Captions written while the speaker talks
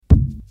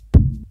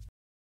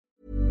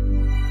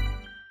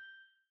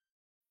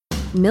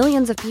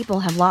Millions of people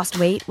have lost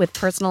weight with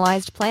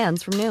personalized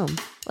plans from Noom.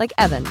 Like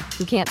Evan,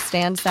 who can't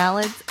stand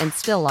salads and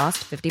still lost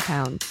 50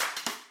 pounds.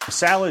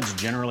 Salads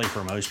generally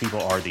for most people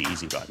are the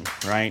easy button,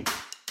 right?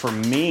 For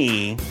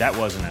me, that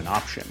wasn't an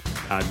option.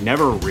 I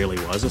never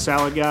really was a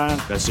salad guy.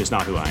 That's just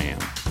not who I am.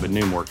 But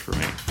Noom worked for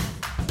me.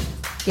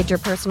 Get your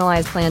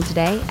personalized plan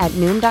today at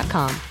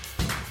Noom.com.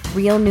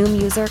 Real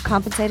Noom user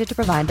compensated to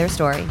provide their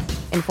story.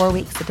 In 4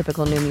 weeks, the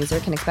typical Noom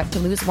user can expect to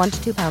lose 1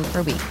 to 2 pounds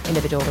per week.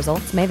 Individual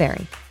results may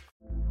vary.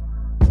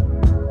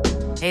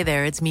 Hey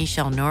there, it's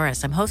Michelle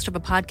Norris. I'm host of a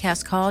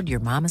podcast called Your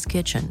Mama's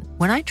Kitchen.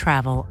 When I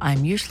travel,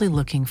 I'm usually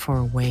looking for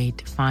a way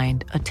to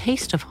find a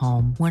taste of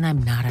home when I'm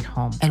not at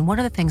home. And one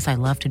of the things I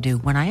love to do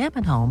when I am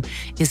at home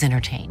is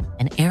entertain.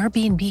 And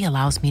Airbnb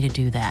allows me to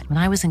do that. When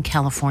I was in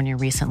California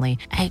recently,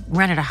 I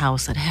rented a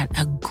house that had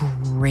a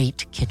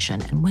great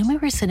kitchen. And when we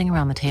were sitting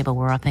around the table,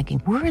 we're all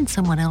thinking, we're in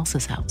someone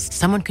else's house.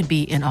 Someone could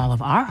be in all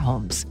of our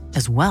homes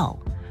as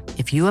well.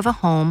 If you have a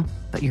home,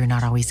 but you're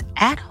not always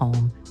at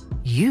home,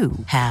 you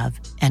have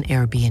an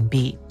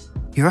Airbnb.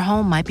 Your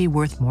home might be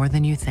worth more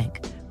than you think.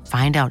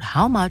 Find out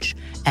how much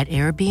at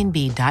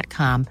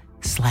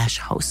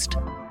airbnb.com/host.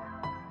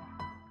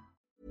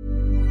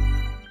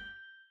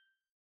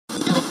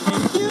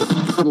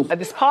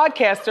 This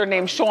podcaster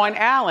named Sean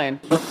Allen.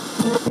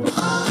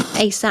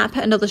 ASAP,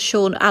 another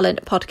Sean Allen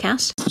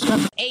podcast.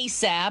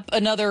 ASAP,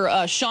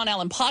 another Sean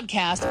Allen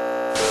podcast.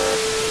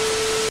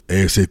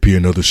 ASAP,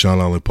 another Sean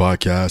Allen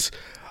podcast.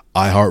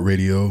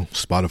 iHeartRadio,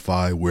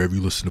 Spotify, wherever you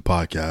listen to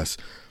podcasts.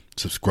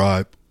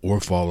 Subscribe or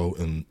follow.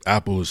 And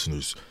Apple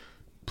listeners,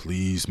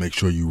 please make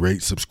sure you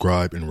rate,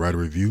 subscribe, and write a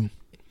review.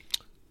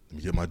 Let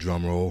me get my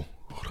drum roll.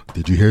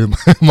 Did you hear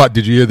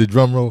Did you hear the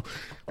drum roll?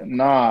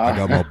 Nah. I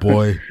got my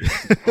boy.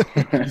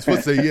 You're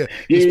supposed to say yeah.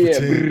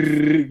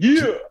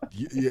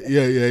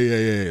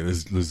 Yeah.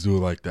 Let's do it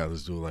like that.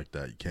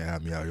 You can't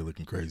have me out here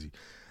looking crazy.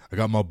 I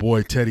got my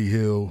boy Teddy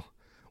Hill,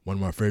 one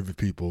of my favorite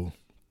people.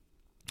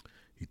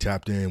 He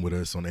tapped in with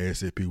us on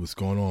ASAP. What's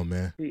going on,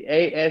 man?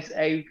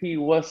 ASAP,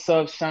 what's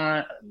up,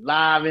 Sean?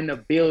 Live in the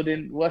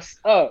building. What's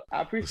up?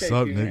 I appreciate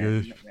you,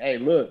 nigga? Man. Hey,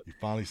 look. You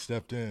finally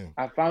stepped in.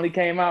 I finally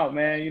came out,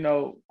 man. You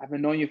know, I've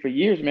been knowing you for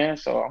years, man.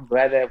 So I'm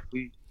glad that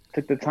we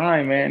took the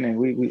time, man, and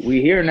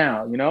we here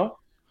now, you know?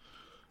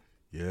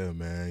 Yeah,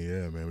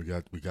 man.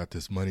 We got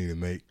this money to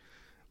make.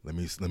 Let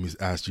me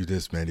ask you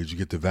this, man. Did you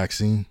get the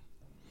vaccine?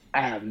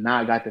 I have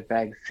not got the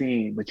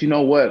vaccine, but you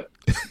know what?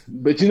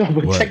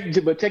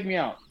 Check me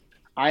out.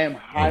 I am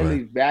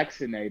highly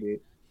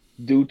vaccinated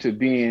due to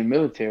being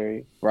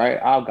military,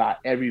 right? I've got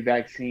every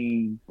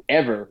vaccine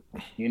ever,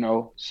 you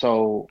know,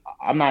 so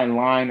I'm not in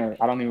line, or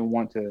I don't even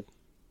want to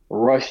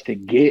rush to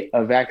get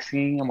a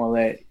vaccine. I'm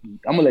gonna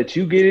let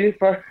you get it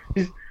first,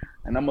 and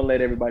I'm gonna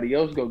let everybody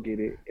else go get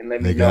it and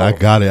let me know. I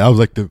got it. I was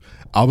like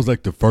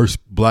the first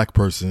black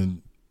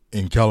person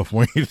in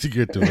California to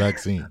get the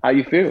vaccine. How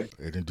you feel?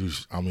 I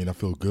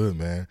feel good,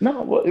 man.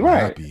 No, well, I'm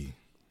right. happy.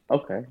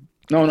 Okay.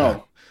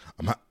 No.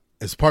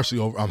 It's partially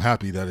over. I'm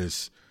happy that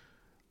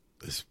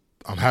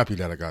I'm happy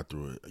that I got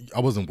through it. I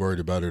wasn't worried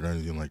about it or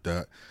anything like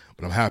that,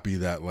 but I'm happy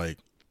that, like,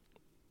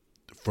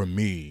 for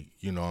me,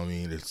 you know what I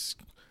mean, it's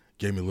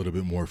gave me a little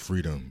bit more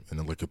freedom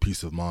and like a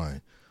peace of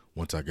mind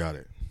once I got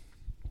it.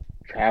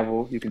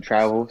 You can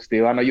travel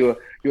still. I know you're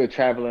a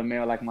traveling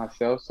male like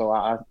myself, so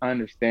I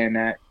understand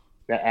that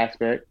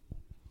aspect.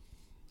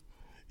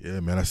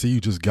 Yeah, man. I see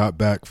you just got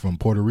back from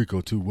Puerto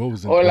Rico too. What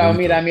was it? Hola,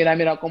 mira,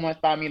 cómo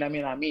está, mira.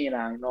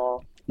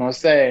 No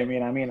sé,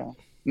 mira.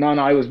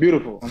 No, it was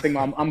beautiful.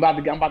 I'm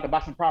about to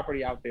buy some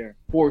property out there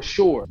for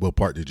sure. What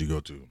part did you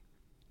go to?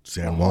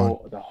 San Juan?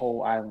 The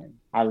whole island.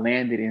 I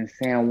landed in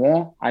San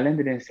Juan.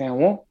 Then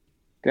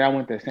I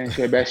went to San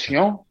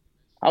Sebastian.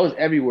 I was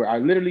everywhere. I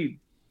literally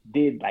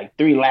did like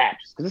 3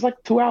 laps because it's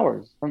like 2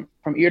 hours from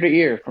ear to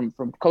ear, from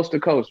coast to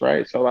coast,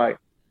 right? So like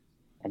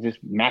I just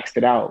maxed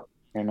it out,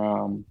 and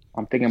I'm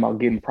thinking about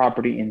getting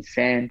property in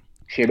San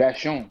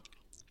Sebastian.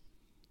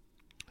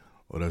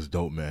 Oh, that's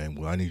dope, man.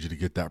 Well, I need you to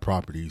get that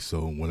property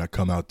so when I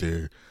come out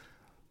there,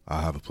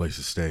 I'll have a place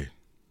to stay.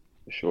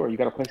 For sure. You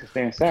got a place to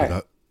stay in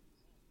Sac.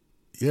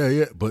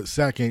 Yeah, but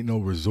Sac ain't no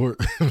resort,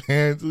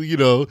 man. You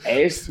know,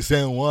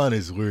 San Juan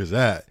is where it's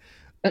at.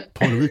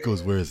 Puerto Rico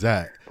is where it's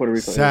at. Puerto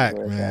Rico Sac, is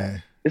where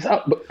man. It's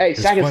up, but hey,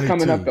 Sac is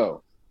coming up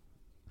though.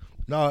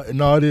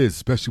 No, it is,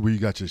 especially where you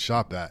got your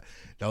shop at.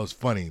 That was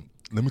funny.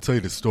 Let me tell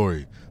you the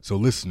story. So,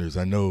 listeners,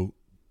 I know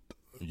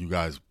you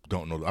guys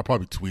don't know. I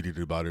probably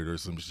tweeted about it or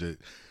some shit.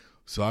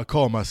 So I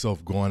call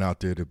myself going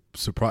out there to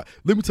surprise.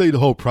 Let me tell you the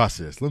whole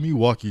process. Let me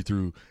walk you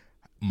through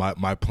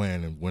my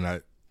plan and when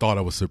I thought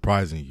I was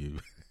surprising you.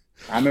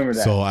 I remember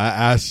that. So I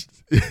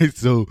asked.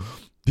 So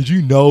did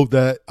you know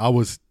that I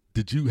was?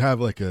 Did you have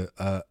like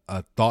a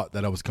thought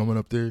that I was coming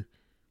up there?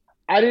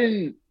 I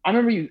didn't. I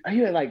remember you. I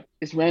hear like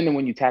it's random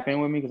when you tap in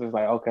with me because it's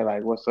like, okay,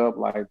 like what's up?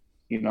 Like,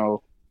 you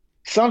know,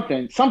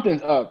 something's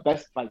up.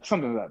 That's like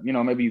something's up. You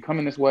know, maybe you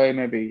coming this way.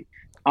 Maybe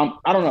I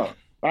don't know.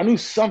 But I knew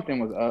something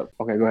was up.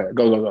 Okay, go ahead.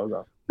 Go.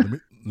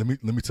 Let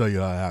me tell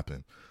you how it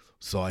happened.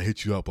 So I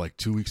hit you up like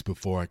 2 weeks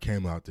before I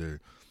came out there,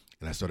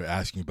 and I started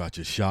asking about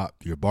your shop,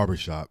 your barber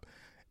shop,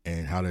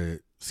 and how to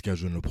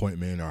schedule an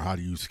appointment, or how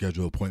do you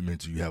schedule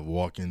appointments? Do you have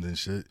walk-ins and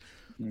shit?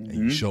 And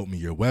you showed me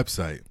your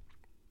website.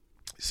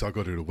 So I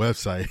go to the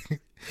website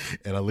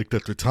and I looked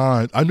at the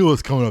time. I knew it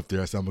was coming up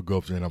there. I said, I'm going to go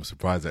up there and I'm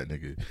surprised that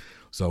nigga.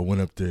 So I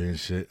went up there and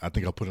shit. I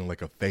think I put in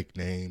like a fake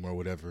name or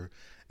whatever.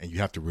 And you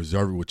have to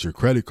reserve it with your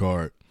credit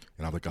card.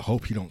 And I'm like, I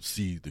hope he don't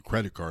see the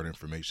credit card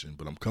information,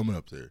 but I'm coming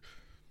up there.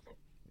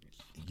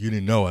 You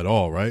didn't know at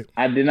all, right?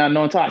 I did not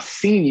know until I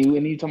seen you.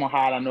 And you talking about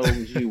how I know it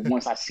was you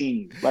once I seen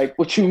you. Like,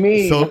 what you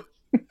mean?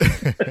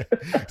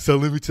 So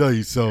let me tell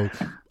you. So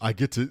I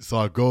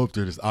go up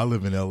there. I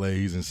live in LA.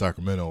 He's in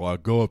Sacramento. I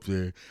go up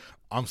there.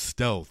 I'm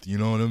stealth. You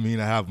know what I mean?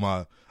 I have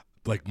my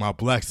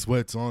black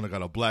sweats on. I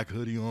got a black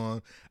hoodie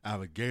on. I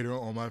have a gator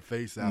on my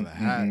face. I have a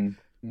hat. I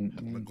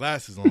have my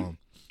glasses on.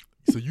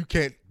 So you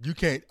can't.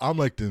 I'm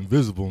like the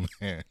invisible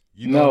man.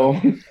 You know,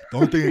 the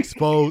only thing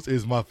exposed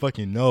is my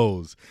fucking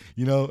nose.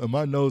 You know, and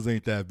my nose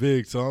ain't that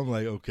big. So I'm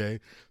like, okay.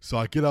 So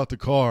I get out the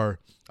car.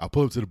 I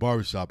pull up to the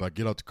barbershop. I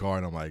get out the car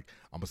and I'm like,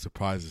 I'm gonna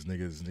surprise this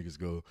nigga. This nigga's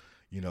go,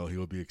 you know,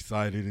 he'll be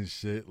excited and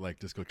shit. Like,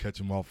 just go catch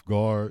him off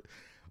guard.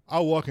 I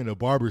walk in the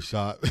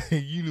barbershop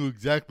and you knew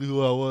exactly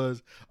who I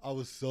was. I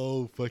was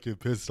so fucking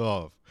pissed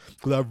off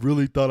because I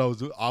really thought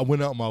I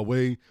went out my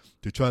way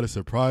to try to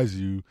surprise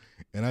you,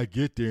 and I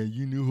get there and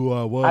you knew who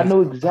I was. I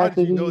know exactly. How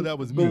did you know that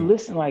was me? But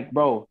listen, like,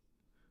 bro,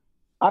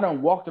 I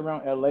done walked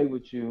around LA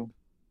with you.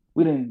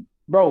 We didn't,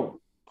 bro,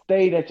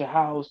 stayed at your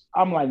house.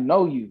 I'm like,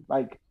 know you.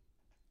 Like,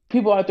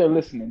 people out there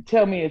listening,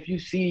 tell me if you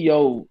see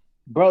your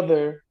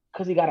brother,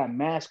 because he got a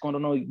mask on, I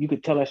don't know, you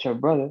could tell that's your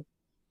brother.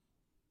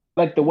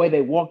 Like, the way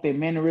they walk, their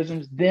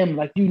mannerisms, them,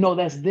 like, you know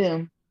that's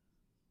them.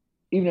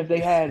 Even if they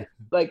had,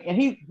 like, and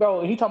he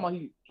talking about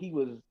he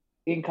was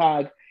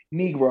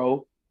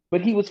incognito,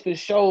 but he was for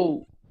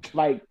show,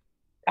 like,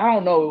 I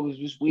don't know, it was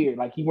just weird.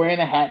 Like, he wearing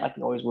a hat, like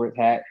he always wears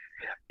a hat.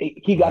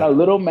 He got a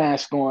little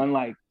mask on,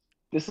 like,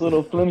 this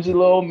little flimsy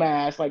little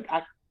mask. Like,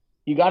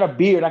 you got a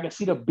beard. I can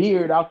see the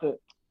beard out the,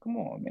 come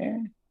on,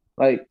 man.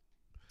 Like,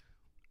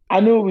 I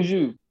knew it was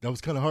you. That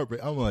was kind of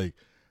heartbreaking. I'm like,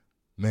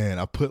 man,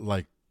 I put,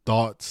 like,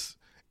 thoughts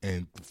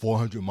and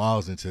 400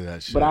 miles into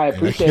that shit. But I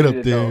appreciated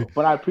it, though.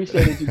 But I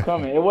appreciated you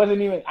coming. It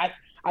wasn't even, I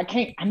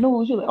know it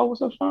was you. Like, oh,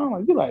 what's up, Sean?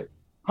 Like, you like,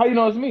 how you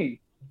know it's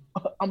me?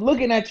 I'm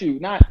looking at you.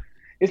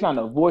 It's not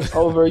no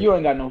voiceover. You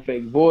ain't got no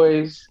fake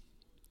voice.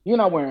 You're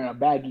not wearing a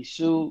baggy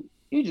suit.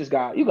 You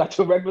got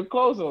your regular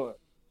clothes on.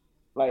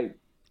 Like,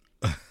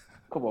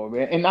 come on,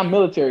 man. And I'm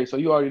military, so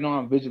you already know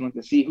I'm vigilant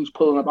to see who's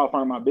pulling up out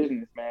front of my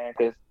business, man,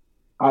 because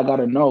I got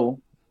to know.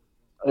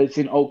 It's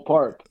in Oak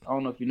Park. I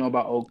don't know if you know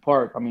about Oak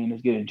Park. I mean,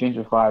 it's getting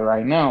gentrified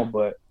right now,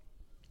 but,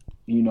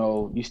 you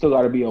know, you still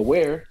got to be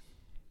aware.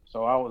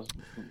 So I was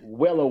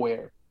well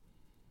aware.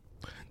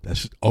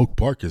 Oak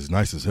Park is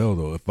nice as hell,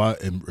 though.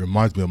 It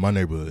reminds me of my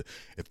neighborhood.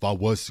 If I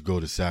was to go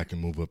to Sac and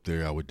move up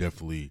there, I would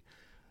definitely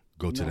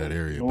go to that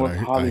area. But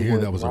I hear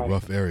that was a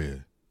rough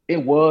area.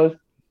 It was.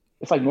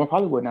 It's like North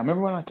Hollywood now.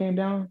 Remember when I came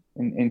down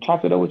and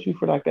chopped it up with you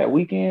for like that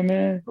weekend,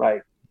 man?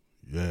 Like,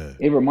 yeah.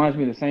 It reminds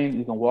me of the same.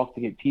 You can walk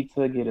to get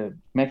pizza, get a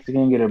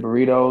Mexican, get a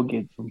burrito,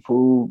 get some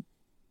food,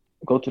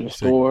 go to the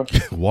store.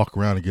 Walk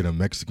around and get a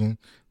Mexican?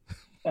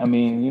 I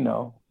mean, you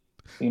know.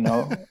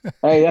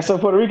 Hey, that's a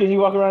Puerto Rican. You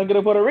walk around and get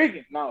a Puerto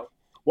Rican. No,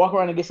 walk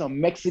around and get some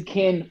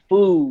Mexican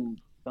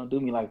food. Don't do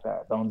me like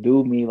that. Don't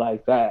do me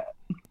like that.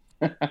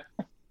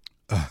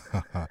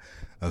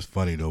 That's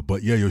funny, though.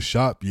 But, yeah, your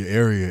shop, your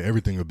area,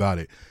 everything about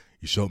it.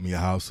 You showed me a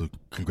house, so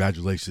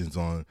congratulations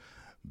on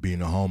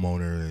being a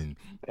homeowner. And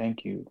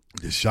thank you.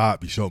 The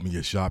shop, you showed me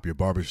your shop, your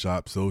barber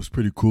shop. So it was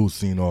pretty cool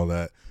seeing all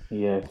that.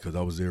 Yeah. Because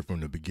I was there from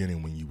the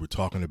beginning when you were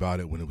talking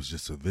about it, when it was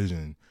just a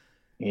vision.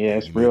 Yeah,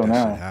 it's real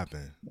now.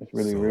 Happen. It's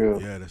really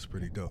real. Yeah, that's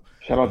pretty dope.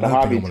 Shout out to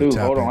Javi too.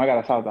 Hold on, I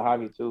gotta shout out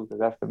to Javi too, because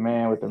that's the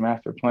man with the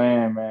master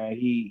plan, man.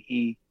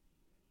 He,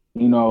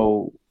 you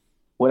know,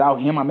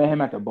 without him, I met him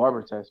at the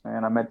barber test,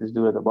 man. I met this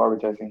dude at the barber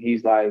test, and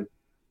he's like,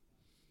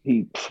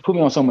 he put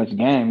me on so much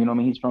game. You know what I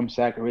mean? He's from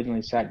Sac,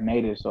 originally Sac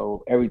native,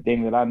 so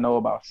everything that I know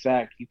about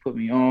Sac, he put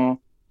me on,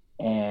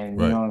 and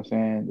you know what I'm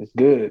saying? It's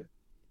good.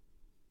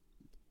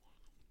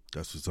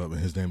 That's what's up.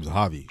 And his name is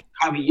Javi.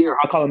 Javier.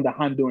 I call him the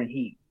Honduran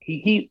Heat.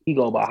 He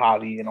go by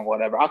Javi and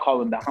whatever. I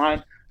call him the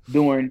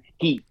Honduran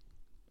Heat.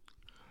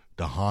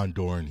 The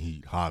Honduran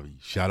Heat, Javi.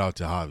 Shout out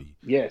to Javi.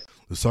 Yes.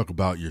 Let's talk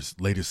about your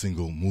latest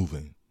single,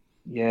 Moving.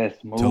 Yes,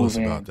 Moving. Tell us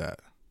about that.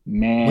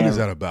 Man. What is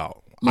that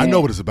about? Man. I know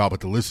what it's about,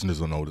 but the listeners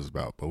don't know what it's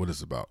about. But what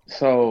it's about?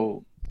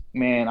 So,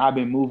 man, I've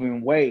been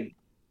moving weight.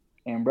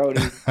 And, bro,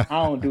 I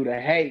don't do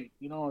the hate.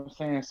 You know what I'm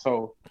saying?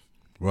 So,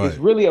 it's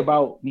really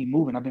about me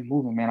moving. I've been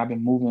moving, man. I've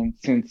been moving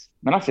since,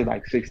 man, I said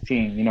like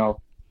 16, you know.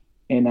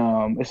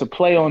 And it's a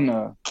play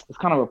on it's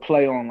kind of a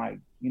play on, like,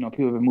 you know,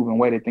 people have been moving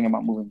weight. They think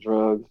about moving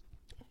drugs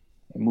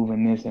and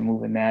moving this and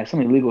moving that.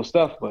 Some illegal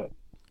stuff, but,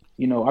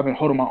 you know, I've been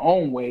holding my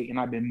own weight and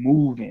I've been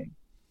moving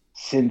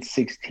since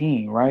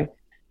 16, right?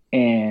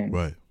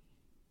 And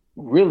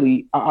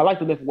really, I like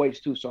to lift weights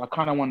too, so I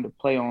kind of wanted to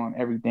play on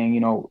everything. You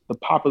know, the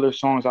popular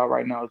songs out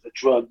right now is the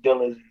drug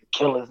dealers and the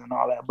killers and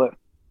all that, but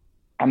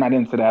I'm not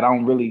into that.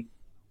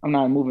 I'm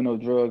not moving no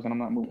drugs, and I'm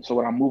not moving. So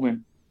what I'm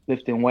moving,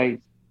 lifting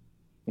weights.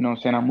 You know what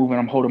I'm saying?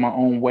 I'm holding my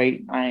own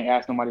weight. I ain't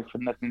asked nobody for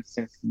nothing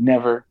since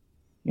never.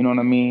 You know what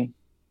I mean?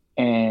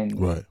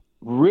 And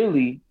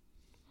really,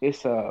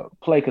 it's a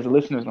play because the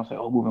listeners gonna say,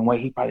 "Oh, moving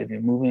weight. He probably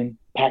been moving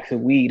packs of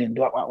weed and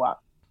blah blah blah."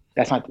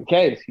 That's not the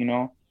case, you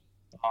know.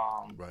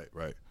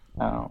 Right.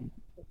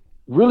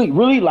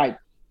 Really, like,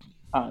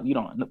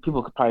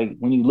 people could probably,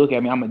 when you look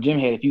at me, I'm a gym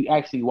head. If you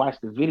actually watch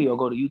the video,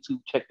 go to YouTube,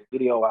 check the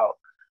video out.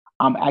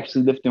 I'm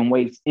actually lifting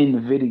weights in the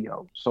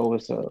video, so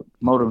it's a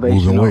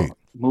motivational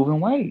moving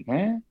weight,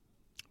 man.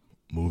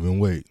 Moving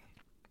weight.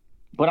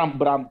 But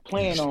I'm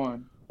playing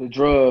on the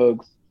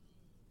drugs.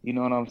 You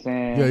know what I'm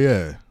saying?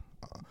 Yeah.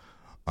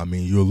 I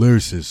mean, you're a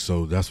lyricist,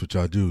 so that's what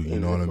y'all do. You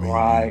know what I mean?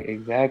 Right,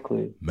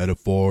 exactly.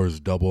 Metaphors,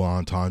 double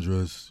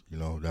entendres. You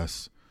know,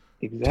 that's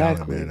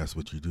talent, man. That's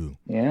what you do.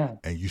 Yeah.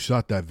 And you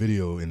shot that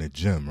video in a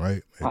gym,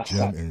 right?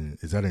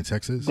 Is that in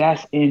Texas?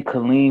 That's in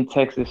Killeen,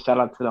 Texas. Shout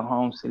out to the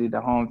home city, the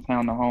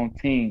hometown, the home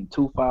team.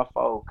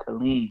 254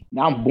 Killeen.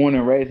 Now I'm born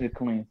and raised in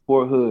Killeen,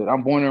 Fort Hood.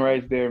 I'm born and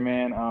raised there,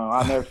 man.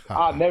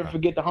 I'll never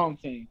forget the home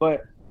team.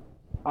 But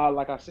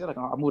like I said,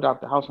 I moved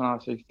out the house when I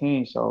was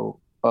 16, so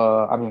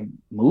I've been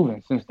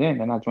moving since then.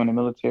 And I joined the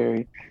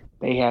military.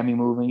 They had me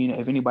moving. You know,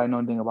 if anybody know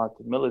anything about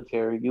the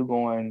military, you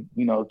going,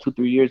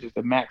 2-3 years is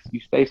the max. You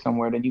stay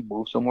somewhere, then you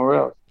move somewhere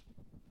else.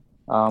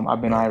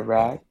 I've been in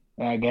Iraq,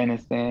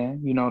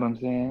 Afghanistan, you know what I'm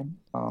saying?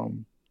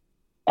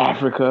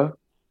 Africa,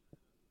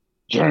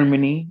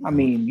 Germany. I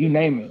mean, you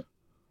name it.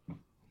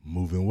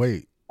 Moving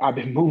weight. I've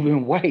been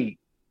moving weight.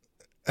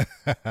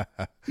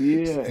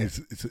 Yeah.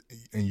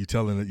 And you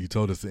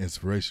told us the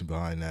inspiration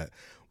behind that.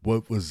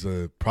 What was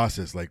the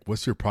process like?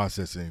 What's your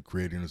process in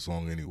creating a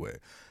song anyway?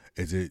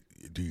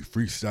 Do you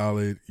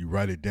freestyle it? You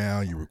write it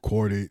down, you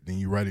record it, then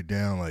you write it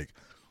down? Like,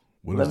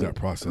 what is that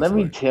process like? Let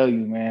me tell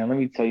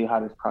you how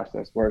this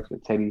process works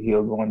with Teddy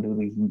Hill going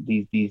through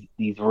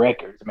these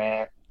records,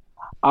 man.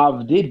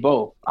 I've did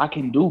both. I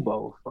can do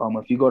both.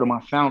 If you go to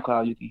my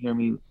SoundCloud, you can hear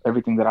me,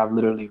 everything that I've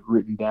literally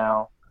written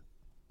down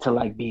to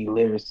like be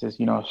lyricists.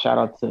 You know, shout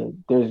out to,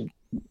 there's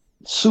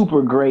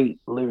super great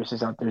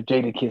lyricists out there,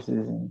 Jada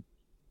Kisses and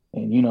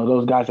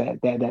those guys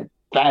that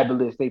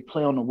fabulous. They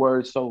play on the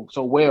words so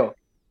well.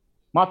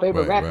 My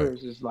favorite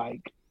rappers is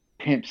like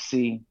Pimp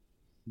C,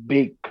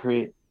 Big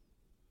Crit,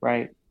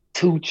 right?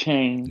 2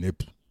 Chainz.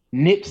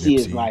 Nipsey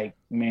is like,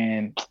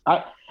 man,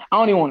 I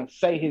don't even want to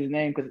say his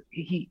name because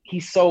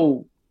he's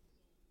so,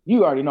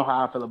 you already know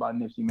how I feel about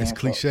Nipsey, man. It's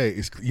cliche.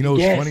 It's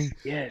funny.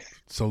 Yes.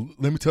 So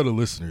let me tell the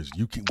listeners,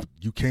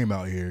 you came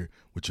out here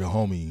with your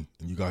homie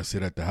and you guys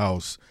sit at the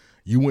house.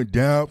 You went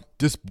down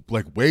just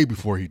like way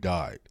before he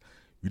died.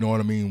 You know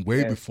what I mean?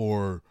 Way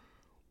before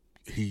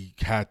he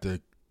had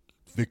the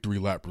victory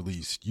lap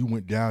release. You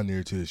went down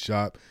there to his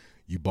shop,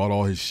 you bought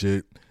all his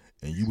shit,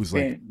 and you was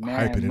like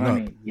hyping it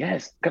up.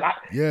 Yes.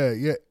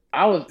 Yeah.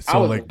 I was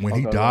when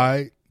he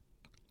died,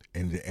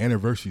 and the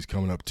anniversary's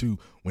coming up too.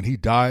 When he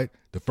died,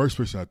 the first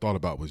person I thought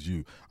about was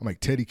you. I'm like,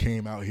 Teddy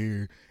came out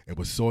here and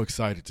was so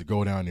excited to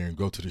go down there and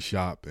go to the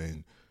shop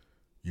and,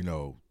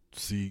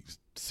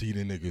 see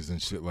the niggas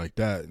and shit like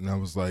that. And I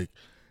was like,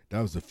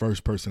 that was the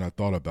first person I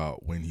thought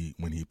about when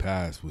he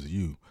passed was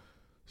you.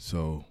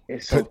 So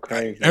it's so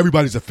crazy.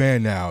 Everybody's a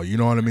fan now, you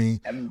know what I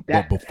mean?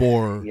 But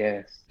before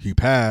he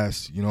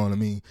passed, you know what I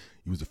mean?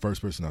 He was the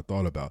first person I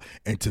thought about.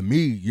 And to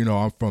me,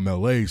 I'm from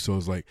LA, so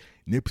it's like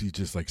Nipsey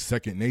just like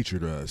second nature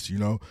to us,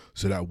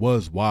 So that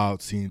was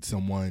wild seeing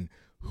someone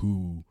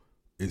who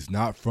is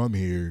not from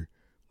here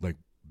like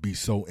be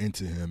so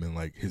into him and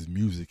like his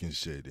music and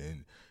shit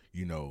and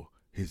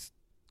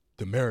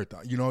the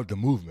marathon, the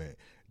movement.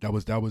 That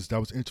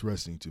was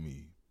interesting to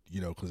me,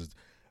 because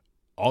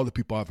all the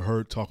people I've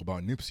heard talk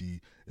about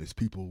Nipsey is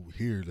people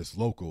here that's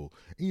local,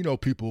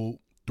 and, people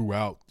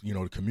throughout,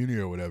 the community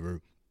or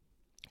whatever.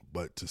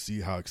 But to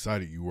see how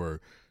excited you were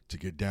to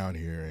get down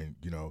here and,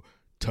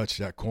 touch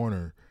that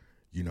corner,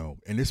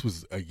 and this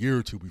was a year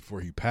or two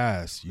before he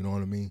passed, you know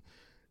what I mean?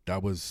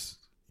 That was,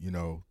 you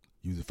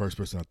was the first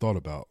person I thought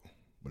about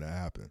when that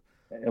happened.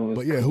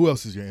 But yeah, who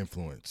else is your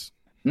influence?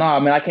 No, I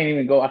mean, I can't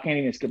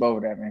even skip over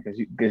that, man,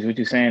 because what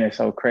you're saying is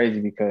so crazy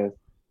because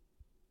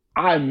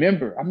I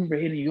remember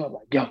hitting you up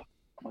like, yo, I'm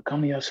gonna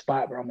come to your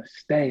spot, bro. I'm gonna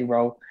stay,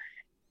 bro.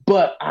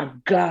 But I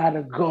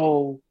gotta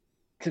go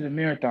to the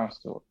Marathon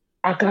store.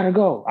 I gotta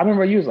go. I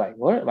remember you was like,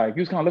 what? Like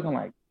you was kind of looking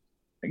like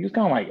you was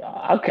kind of like,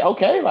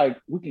 okay, like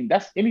we can.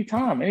 That's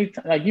anytime. Like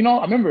I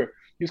remember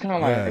you was kind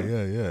of like,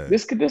 yeah.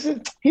 This is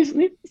he's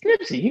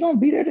Nipsey. He gonna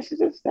be there. That's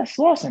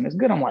Slauson. It's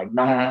good. I'm like,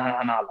 nah.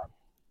 Like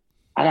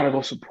I gotta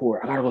go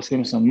support. I gotta go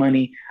spend him some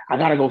money. I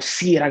gotta go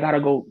see it. I gotta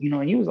go.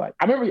 And he was like,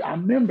 I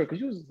remember because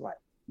you was like.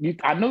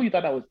 I know you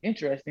thought that was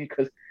interesting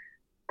because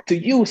to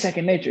you,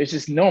 second nature, it's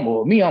just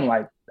normal. Me, I'm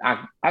like,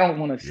 I don't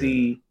want to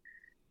see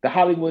the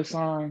Hollywood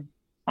sign.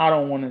 I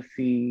don't want to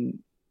see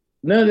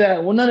none of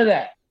that. Well, none of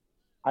that.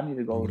 I need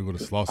to go. I want to go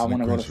to Slauson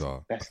and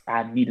Crenshaw.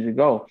 I needed to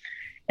go.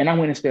 And I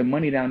went and spent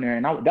money down there.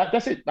 And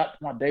that's it.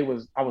 My day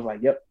was, I was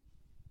like, yep,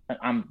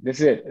 this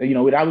is it.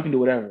 Now we can do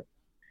whatever.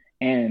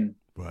 And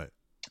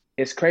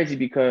it's crazy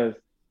because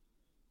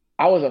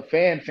I was a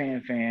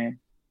fan,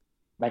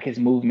 like his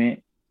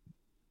movement,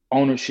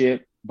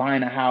 ownership,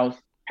 buying a house,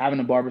 having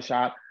a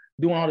barbershop,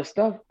 doing all this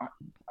stuff.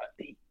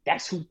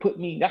 That's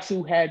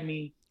who had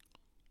me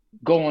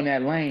go on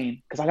that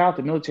lane. Because I got out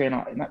the military,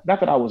 and not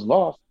that I was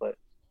lost, but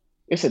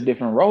it's a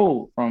different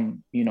road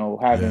from,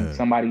 having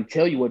somebody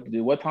tell you what to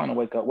do, what time to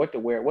wake up, what to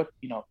wear,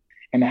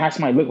 and to have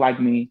somebody look like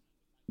me,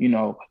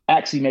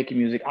 actually making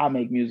music. I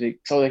make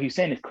music. So like he's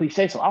saying, it's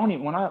cliche. So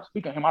when I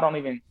speak on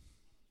him,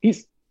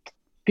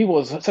 people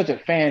are such a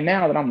fan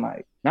now that I'm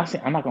like,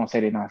 I'm not going to say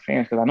they're not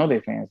fans because I know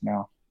they're fans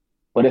now,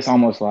 but it's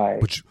almost like.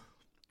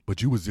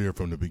 But you was there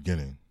from the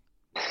beginning.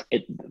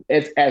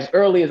 It's as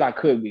early as I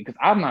could be because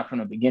I'm not from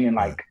the beginning.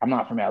 Like I'm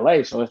not from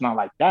LA, so it's not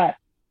like that.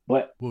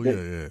 But you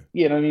know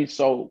what I mean.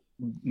 So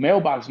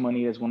Mailbox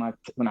Money is when I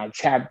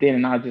tapped in,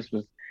 and I would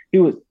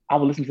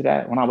listen to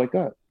that when I wake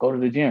up, go to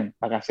the gym.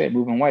 Like I said,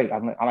 moving weight.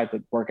 I like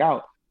to work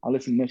out. I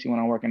listen to Nipsey when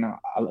I'm working out.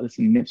 I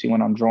listen to Nipsey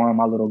when I'm drawing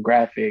my little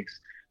graphics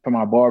for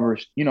my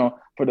barbers,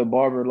 for the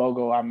barber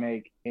logo I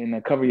make and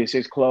the Cover Your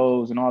Six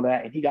clothes and all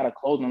that. And he got a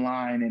clothing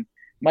line, and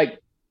like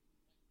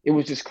it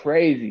was just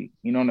crazy.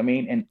 You know what I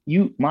mean? And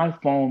my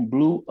phone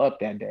blew up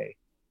that day.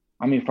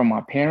 I mean, from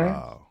my parents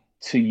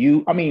to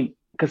you. I mean,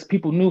 because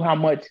people knew how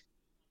much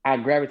I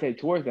gravitated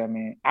towards that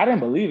man. I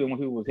didn't believe it when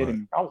people was hitting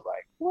me. I was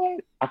like,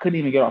 what? I couldn't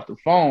even get off the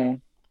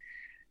phone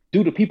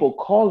due to people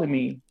calling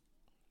me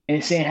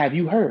and saying, have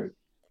you heard?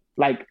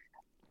 Like,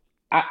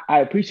 I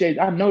appreciate,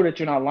 I know that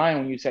you're not lying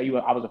when you say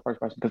I was the first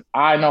person, because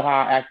I know how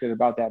I acted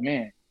about that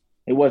man.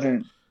 It was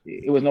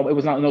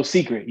not no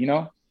secret,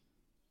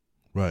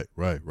 Right.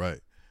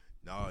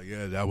 No,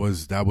 yeah, that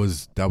was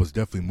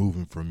definitely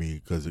moving for me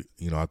because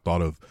I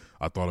thought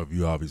of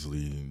you,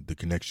 obviously, and the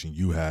connection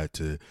you had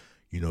to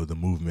the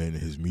movement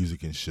and his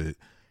music and shit,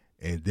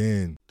 and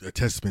then a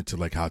testament to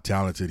like how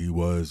talented he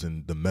was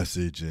and the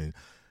message and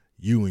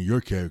you and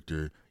your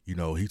character. He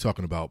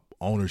talking about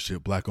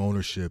ownership, black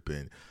ownership,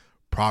 and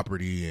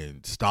property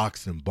and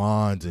stocks and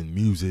bonds and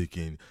music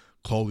and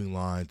clothing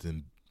lines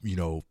and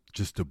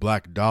just the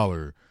black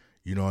dollar.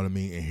 You know what I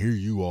mean? And here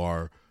you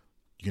are.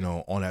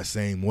 On that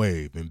same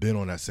wave and been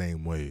on that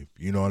same wave.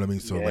 You know what I mean?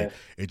 So like,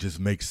 it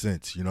just makes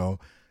sense,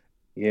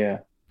 Yeah.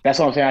 That's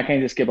what I'm saying. I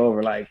can't just skip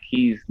over. Like,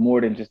 he's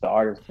more than just an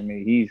artist to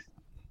me.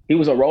 He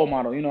was a role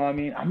model. You know what I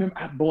mean? I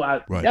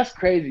remember, that's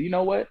crazy. You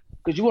know what?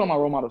 Because you one of my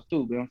role models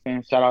too. You know what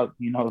I'm saying? Shout out,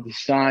 to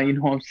Sean. You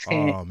know what I'm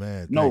saying? Oh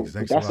man,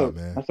 thanks that's a lot,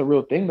 man. That's a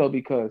real thing though,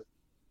 because,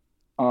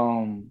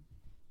 man,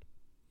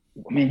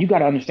 you got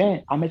to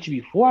understand. I met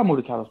you before I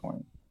moved to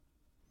California.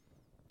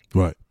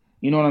 Right.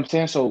 You know what I'm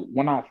saying? So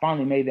when I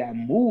finally made that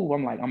move,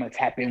 I'm like, I'm going to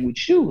tap in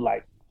with you.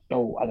 Like,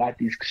 yo, I got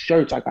these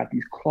shirts, I got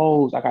these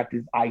clothes, I got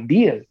these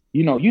ideas.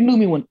 You knew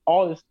me when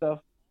all this stuff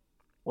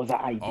was an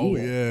idea. Oh,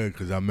 yeah,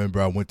 because I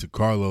remember I went to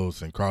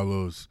Carlos and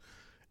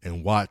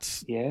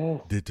Watts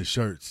did the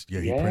shirts. Yeah,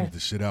 he printed the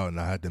shit out, and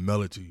I had to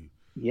mail it to you.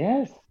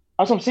 Yes.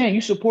 That's what I'm saying.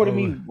 You supported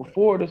me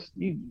before this,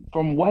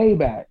 from way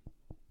back.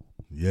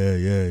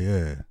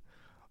 Yeah.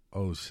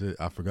 Oh shit!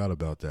 I forgot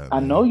about that. Man. I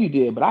know you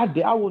did, but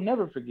I will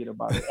never forget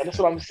about it. And that's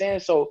what I'm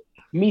saying. So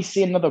me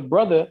seeing another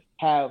brother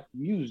have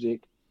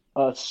music,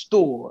 a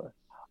store,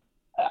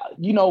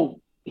 he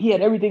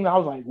had everything. That I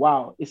was like,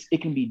 wow,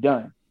 it can be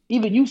done.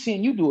 Even you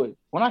seeing you do it.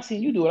 When I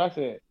seen you do it, I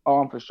said, oh,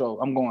 I'm for sure.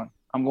 I'm going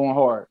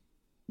hard.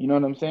 You know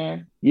what I'm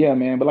saying? Yeah,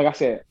 man. But like I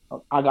said,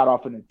 I got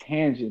off in a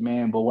tangent,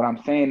 man. But what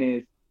I'm saying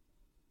is,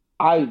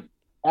 I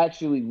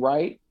actually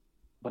write,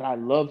 but I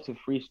love to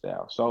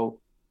freestyle. So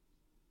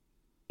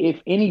if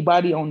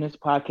anybody on this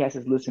podcast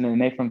is listening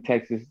and they from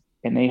Texas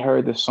and they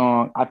heard the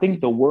song, I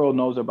think the world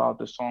knows about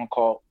the song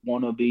called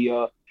 "Wanna Be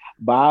a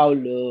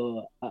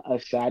Bowler, a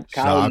Shot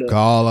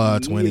Caller,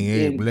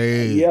 28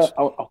 Blades." Yeah.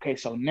 Okay.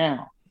 So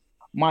now,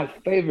 my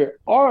favorite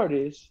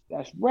artist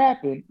that's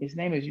rapping, his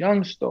name is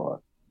Youngstar.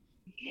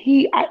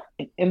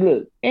 And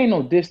look, ain't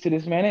no diss to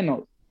this man.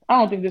 I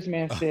don't think this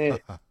man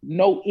said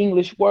no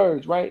English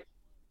words, right?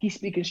 He's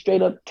speaking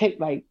straight up, you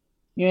know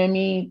what I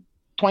mean?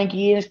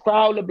 Twanky in his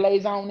crowd,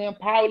 blaze on them,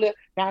 powder,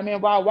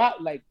 diamond, wow.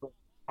 Like,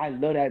 I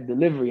love that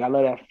delivery. I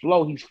love that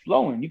flow. He's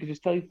flowing. You can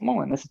just tell he's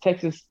flowing. That's a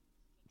Texas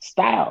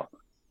style.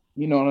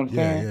 You know what I'm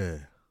saying? Yeah.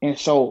 And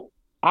so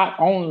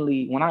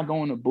when I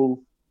go in the booth,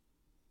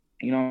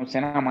 you know what I'm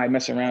saying? I might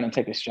mess around and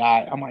take a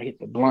shot. I might hit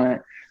the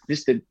blunt.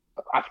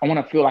 I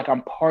want to feel like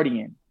I'm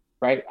partying,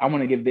 right? I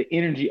want to give the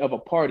energy of a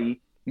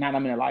party. Now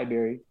I'm in a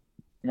library,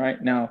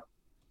 right? Now,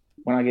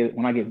 when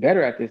I get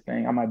better at this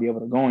thing, I might be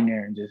able to go in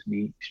there and just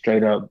be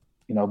straight up.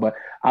 But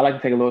I like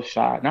to take a little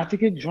shot, not to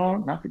get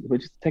drunk, but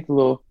just take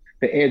the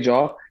edge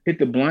off, hit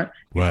the blunt.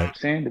 You know what I'm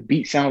saying? The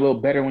beat sound a little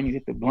better when you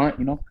hit the blunt,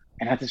 and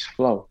I just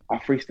flow. I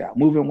freestyle.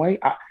 Moving weight.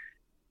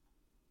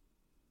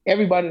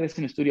 Everybody that's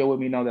in the studio with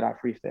me know that I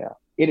freestyle.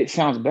 It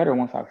sounds better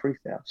once I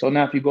freestyle. So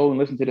now if you go and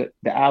listen to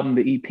the album,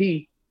 the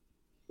EP,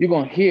 you're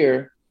going to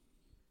hear,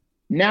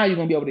 now you're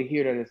going to be able to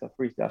hear that it's a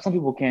freestyle. Some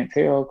people can't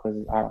tell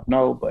because I don't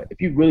know, but if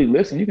you really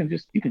listen, you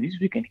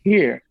can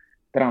hear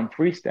that I'm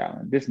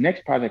freestyling. This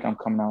next project I'm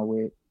coming out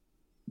with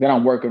that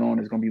I'm working on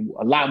is going to be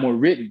a lot more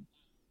written.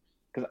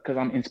 because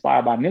I'm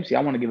inspired by Nipsey.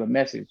 I want to give a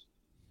message.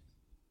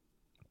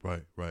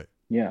 Right.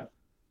 Yeah.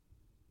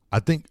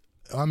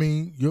 I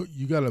mean,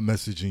 you got a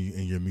message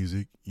in your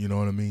music. You know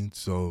what I mean?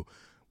 So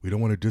we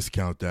don't want to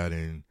discount that.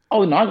 And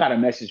oh no, I got a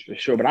message for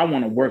sure, but I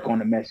want to work on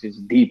the message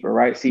deeper,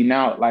 right? See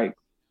now, like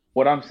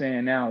what I'm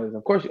saying now is,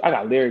 of course, I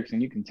got lyrics,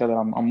 and you can tell that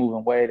I'm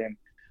moving weight, and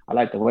I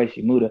like the way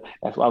she moved her.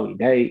 That's why we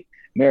date.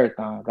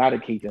 Marathon, gotta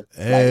keep her.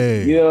 Hey.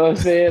 Like, you know what I'm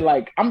saying?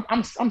 Like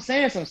I'm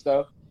saying some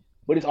stuff,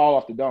 but it's all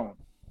off the dome.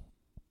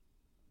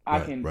 I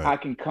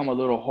can come a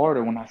little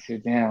harder when I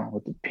sit down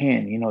with the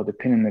pen, the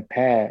pen and the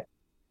pad,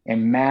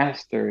 and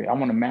master it. I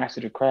want to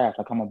master the craft.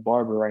 Like I'm a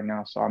barber right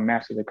now, so I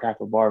master the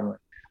craft of barbering.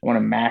 I want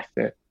to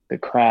master the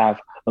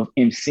craft of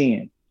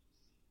MCing.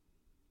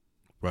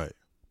 Right.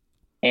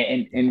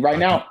 And right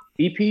now,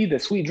 EP, the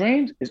Sweet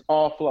Dreams, is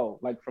all flow.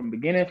 Like from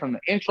the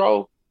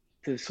intro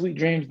to the Sweet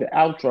Dreams, the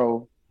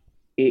outro,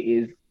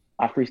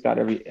 I freestyle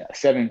every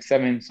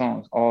seven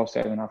songs. All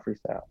 7 I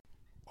freestyle.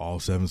 All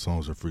 7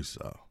 songs are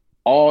freestyle.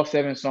 All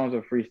 7 songs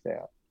are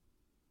freestyle.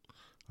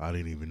 I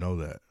didn't even know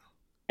that.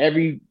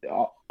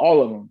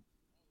 All of them.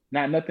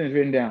 Nothing's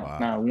written down. Wow.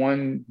 Not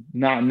one,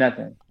 not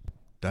nothing.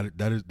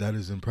 That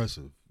is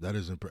impressive. I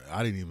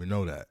didn't even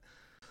know that.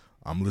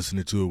 I'm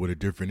listening to it with a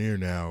different ear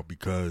now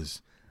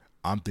because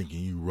I'm thinking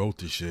you wrote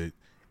the shit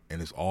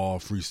and it's all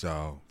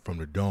freestyle from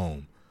the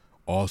dome.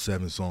 All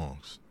 7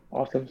 songs.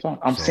 All 7 songs.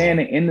 I'm saying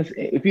it in this.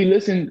 If you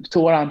listen to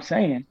what I'm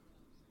saying,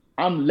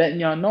 I'm letting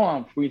y'all know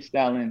I'm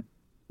freestyling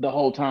the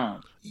whole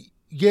time.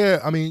 Yeah,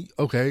 I mean,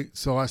 okay,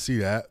 so I see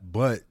that,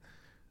 but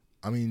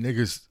I mean,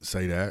 niggas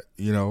say that,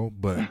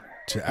 but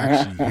to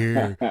actually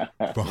hear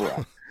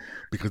from,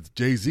 because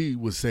Jay-Z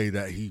would say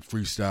that he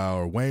freestyle,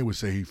 or Wayne would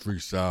say he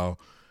freestyle,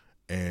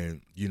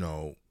 and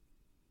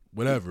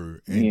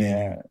whatever, and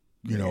then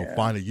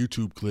find a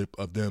YouTube clip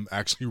of them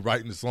actually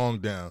writing the song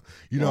down,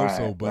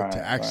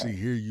 to actually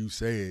hear you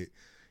say it,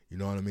 you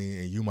know what I mean,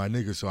 and you my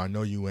nigga, so I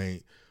know you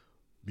ain't,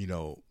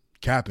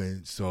 capping,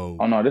 so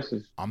oh no, this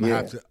is I'm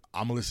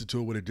gonna listen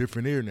to it with a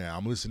different ear now.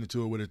 I'm listening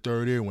to it with a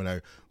third ear when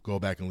I go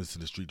back and listen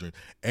to Street Dream.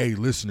 Hey,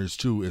 listeners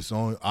too, it's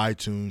on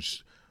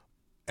iTunes,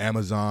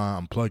 Amazon.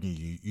 I'm plugging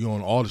you. You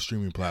on all the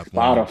streaming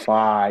platforms.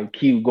 Spotify.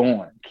 Keep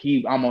going.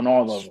 I'm on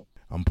all of them.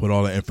 I'm put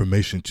all the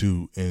information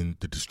too in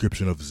the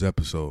description of this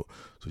episode.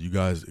 So you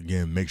guys,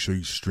 again, make sure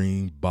you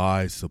stream,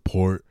 buy,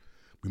 support.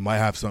 We might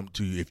have something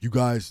to you. If you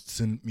guys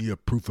send me a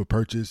proof of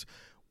purchase,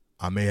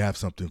 I may have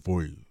something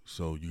for you.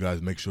 So you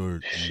guys make sure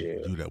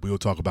you do that. We will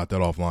talk about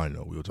that offline,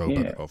 though. We will talk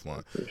about that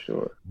offline. For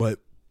sure. But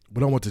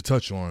what I want to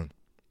touch on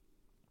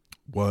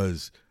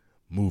was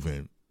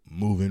moving.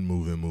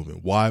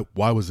 Why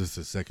was this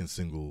the second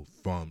single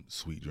from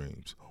Sweet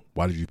Dreams?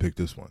 Why did you pick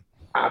this one?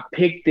 I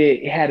picked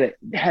it. It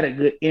had a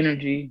good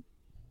energy.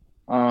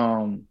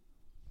 Man,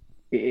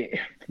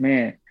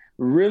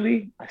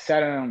 really, I sat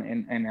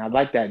down and I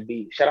like that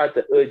beat. Shout out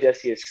to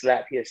Jesse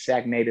Slap. He a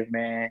Sac native,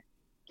 man.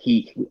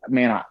 We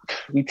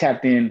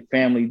tapped in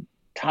family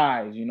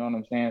ties, you know what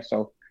I'm saying?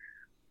 So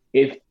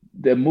if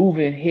the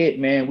moving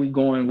hit, man, we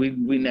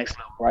next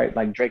level, right?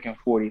 Like Drake and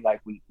 40, like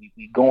we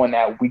going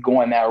that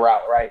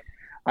route, right?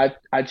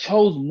 I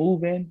chose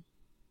moving.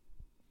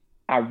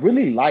 I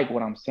really like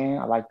what I'm saying.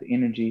 I like the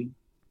energy,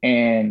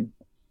 and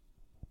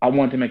I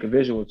wanted to make a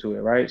visual to it,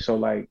 right? So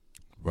like,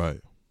 right.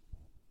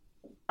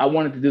 I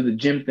wanted to do the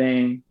gym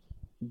thing,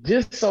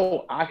 just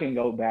so I can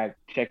go back,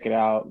 check it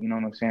out, you know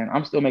what I'm saying?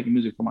 I'm still making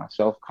music for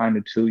myself, kind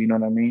of too, you know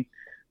what I mean?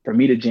 For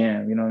me to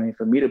jam, you know what I mean?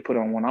 For me to put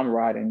on when I'm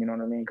riding, you know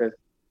what I mean? Because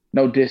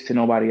no diss to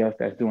nobody else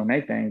that's doing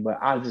their thing, but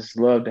I just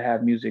love to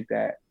have music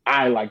that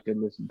I like to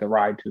listen to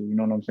ride to, you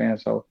know what I'm saying?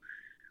 So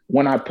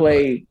when I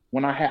played,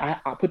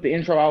 I put the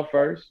intro out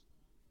first,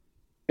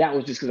 that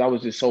was just because I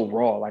was just so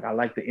raw. Like I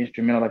like the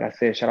instrumental, like I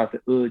said, shout out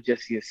to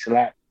Jesse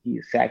Slap, he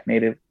is Sac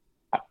native.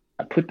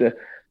 I put the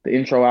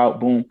intro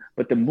out, boom.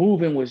 But the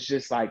moving was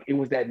just like, it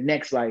was that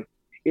next, like,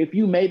 if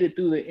you made it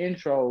through the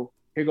intro,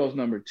 here goes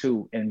number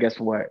 2. And guess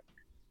what?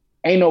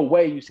 Ain't no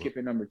way you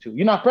skipping number 2.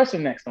 You're not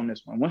pressing next on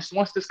this one. Once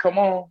this come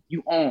on,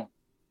 you on.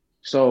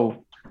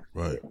 So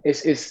right.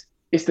 It's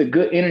the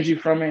good energy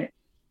from it.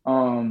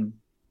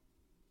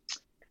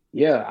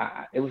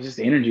 It was just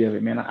the energy of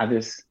it, man.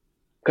 Because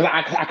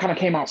I kind of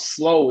came out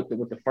slow with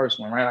the first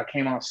one, right? I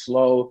came out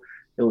slow.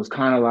 It was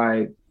kind of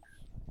like,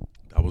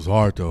 that was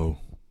hard though.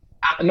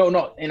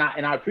 No, and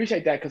I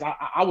appreciate that, because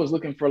I was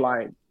looking for,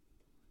 like,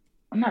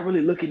 I'm not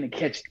really looking to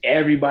catch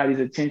everybody's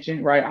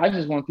attention, right? I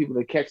just want people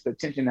to catch the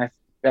attention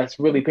that's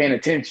really paying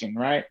attention,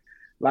 right?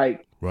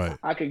 Like, right.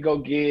 I could go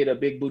get a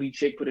big booty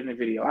chick, put in a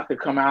video. I could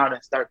come out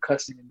and start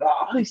cussing and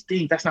all these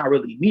things. That's not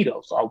really me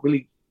though. So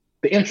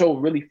the intro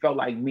really felt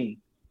like me.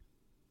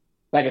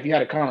 Like if you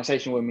had a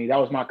conversation with me, that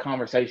was my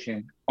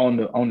conversation on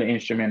the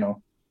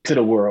instrumental to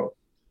the world.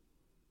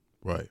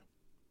 Right.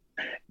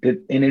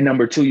 And then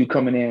number 2, you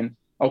coming in.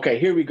 Okay,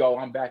 here we go.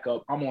 I'm back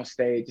up. I'm on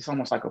stage. It's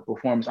almost like a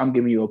performance. I'm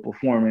giving you a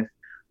performance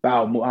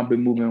about I've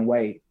been moving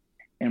weight.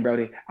 And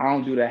brother, I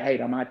don't do the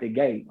hate. I'm out the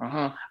gate.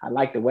 I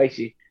like the way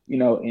she,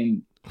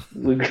 and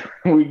we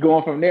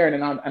going from there.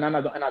 And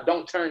I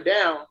don't turn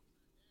down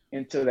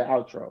into the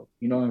outro.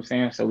 You know what I'm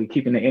saying? So we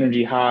keeping the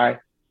energy high.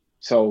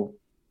 So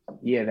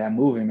yeah, that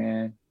moving,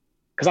 man.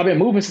 Cause I've been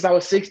moving since I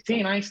was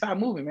 16. I ain't stopped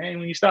moving, man.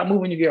 When you stop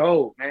moving, you get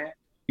old, man.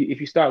 If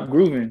you stop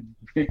grooving,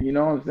 you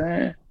know what I'm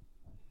saying?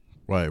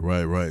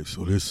 Right.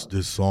 So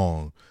this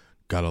song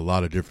got a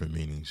lot of different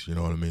meanings. You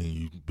know what I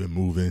mean? You've been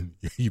moving.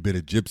 You've been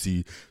a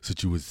gypsy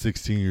since you was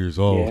 16 years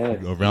old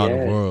around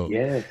the world.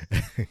 Yes.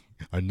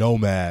 A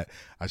nomad.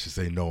 I should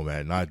say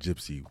nomad, not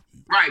gypsy.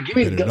 Right. Give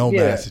me You've been a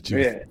nomad since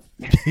you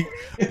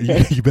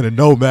yeah. you've been a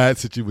nomad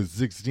since you was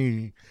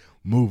 16,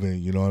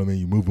 moving. You know what I mean?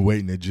 You moving weight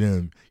in the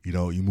gym. You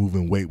know, you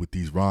moving weight with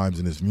these rhymes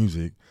and this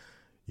music.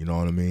 You know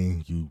what I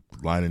mean? You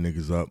lining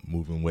niggas up,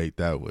 moving weight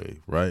that way,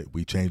 right?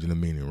 We changing the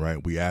meaning,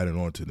 right? We adding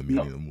on to the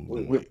meaning of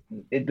moving weight.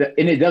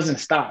 And it doesn't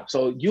stop.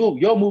 So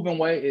your moving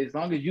weight, as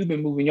long as you've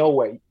been moving your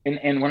weight,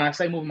 and when I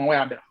say moving my weight,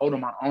 I've been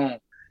holding my own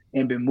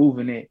and been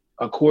moving it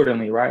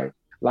accordingly, right?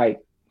 Like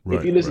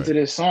if you listen to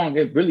this song,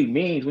 it really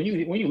means when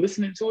you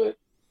listening to it,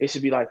 it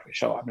should be like, for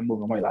sure, I've been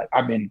moving weight. Like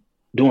I've been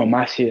doing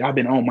my shit. I've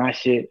been on my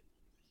shit,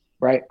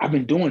 right? I've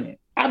been doing it.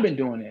 I've been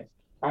doing this.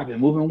 I've been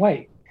moving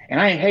weight, and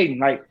I ain't hating.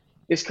 Like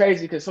it's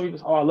crazy because some people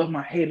say, "Oh, I love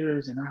my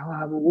haters," and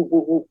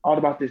all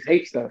about this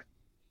hate stuff.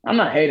 I'm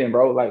not hating,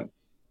 bro. Like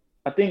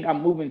I think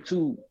I'm moving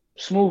too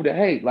smooth to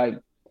hate. Like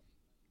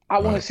I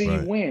want to see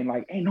you win.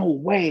 Like ain't no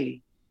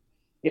way.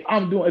 If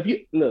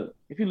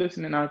you're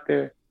listening out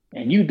there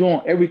and you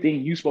doing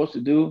everything you supposed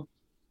to do,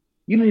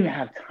 you don't even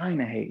have time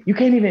to hate. You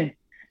can't even.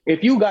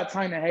 If you got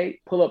time to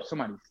hate, pull up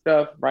somebody's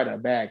stuff, write a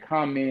bad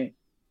comment,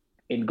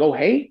 and go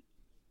hate.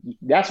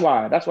 That's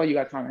why you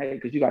got time to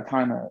hate, because you got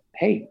time to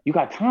hate. You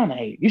got time to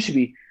hate. You should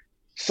be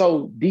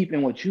so deep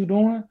in what you're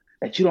doing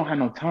that you don't have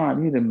no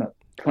time. You need to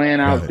plan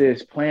out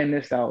plan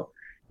this out.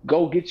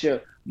 Go get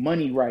your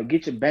money right.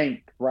 Get your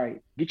bank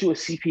right. Get you a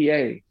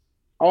CPA.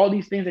 All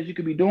these things that you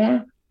could be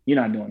doing, you're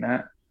not doing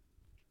that.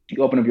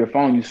 You open up your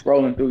phone, you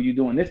scrolling through, you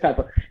doing this type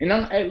of,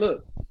 and hey,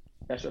 look,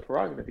 that's your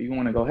prerogative. If you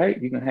want to go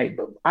hate, you can hate.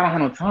 But I don't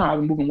have no time. I've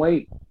been moving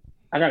weight.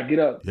 I gotta get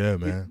up. Yeah,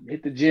 man.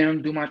 Hit the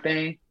gym, do my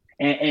thing,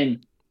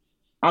 and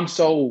I'm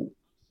so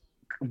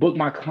book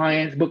my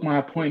clients, book my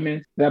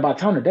appointments, that by the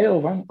time the day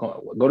over, I'm going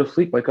to go to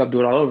sleep, wake up,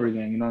 do it all over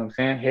again. You know what I'm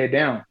saying? Head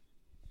down.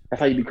 That's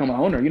how you become an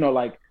owner. You know,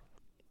 like,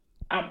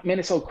 man,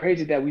 it's so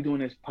crazy that we're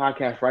doing this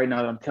podcast right now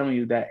that I'm telling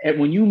you that. And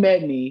when you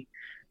met me,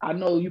 I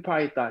know you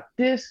probably thought,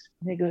 this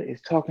nigga is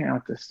talking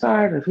out the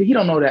side of, he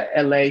don't know that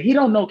LA, he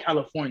don't know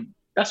California.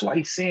 That's why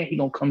he's saying he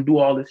gonna come do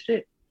all this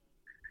shit.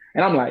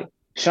 And I'm like,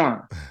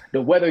 Sean,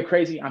 the weather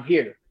crazy, I'm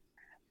here.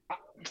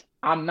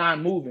 I'm not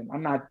moving.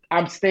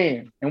 I'm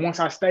staying. And once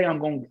I stay, I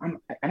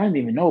didn't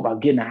even know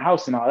about getting a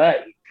house and all that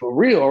for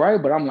real,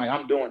 right? But I'm like,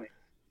 I'm doing it.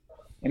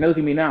 And look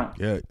at me now.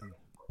 Yeah,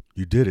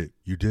 you did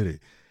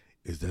it.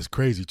 That's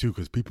crazy too,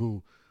 because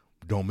people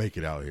don't make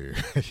it out here.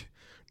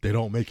 They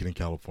don't make it in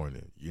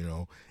California, you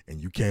know?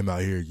 And you came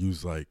out here, you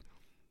was like,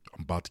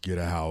 I'm about to get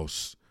a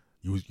house.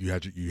 You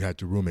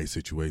had your roommate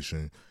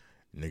situation.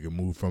 Nigga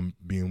moved from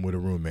being with a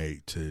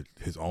roommate to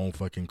his own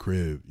fucking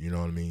crib. You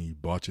know what I mean? You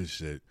bought your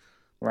shit.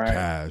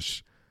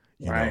 Cash,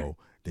 you know.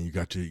 Then you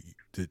got the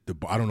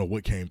I don't know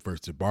what came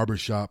first, the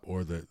barbershop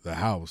or the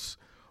house,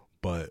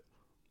 but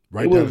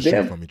right down the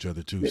street from each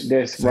other too.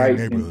 That's same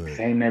neighborhood.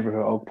 Same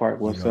neighborhood, Oak Park.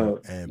 What's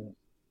up? And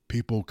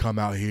people come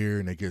out here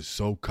and they get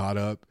so caught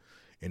up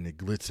in the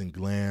glitz and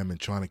glam and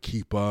trying to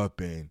keep up,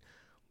 and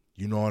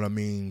you know what I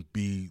mean.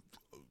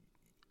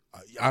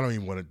 I don't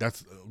even want to.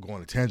 That's going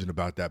on a tangent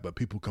about that, but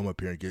people come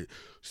up here and get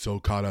so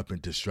caught up and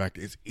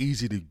distracted. It's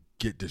easy to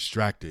get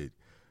distracted,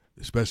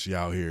 especially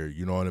out here,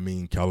 you know what I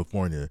mean,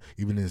 California,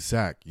 even in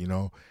SAC, you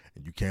know,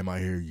 and you came out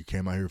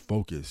here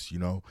focused, you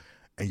know,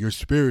 and your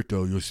spirit,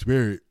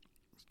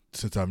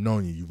 since I've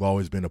known you, you've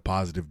always been a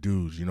positive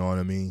dude, you know what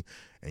I mean,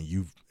 and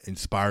you've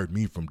inspired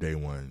me from day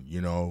one,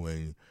 you know,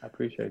 and I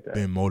appreciate that.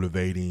 Been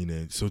motivating,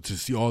 and so to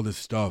see all this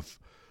stuff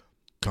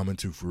coming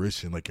to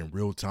fruition, like in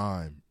real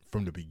time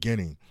from the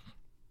beginning,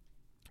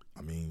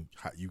 I mean,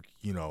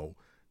 you know,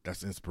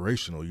 that's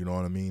inspirational, you know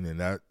what I mean,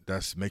 and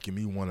that's making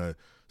me want to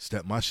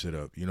step my shit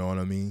up, you know what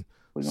I mean?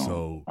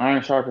 So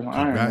iron sharpens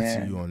iron, congrats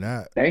man. to you on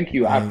that. Thank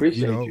you. And, I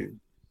appreciate you.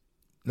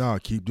 No,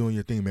 keep doing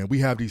your thing, man. We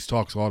have these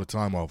talks all the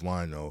time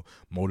offline, though,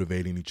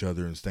 motivating each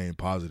other and staying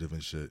positive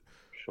and shit.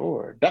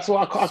 Sure. That's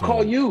why I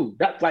call you.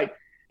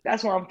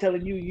 That's why I'm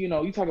telling you, you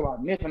know, you talk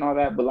about Nip and all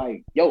that, but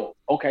like, yo,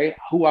 okay,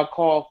 who I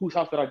call, whose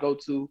house did I go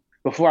to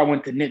before I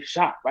went to Nip's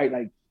shop, right?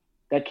 Like,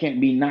 that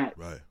can't be not,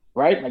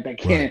 right? Like, that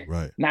can't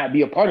not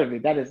be a part of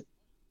it. That is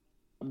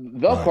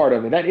the part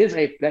of it. That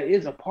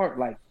is a part,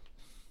 like,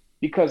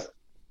 because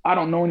I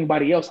don't know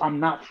anybody else. I'm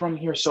not from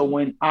here. So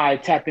when I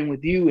tap in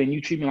with you and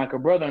you treat me like a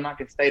brother and I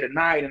can stay the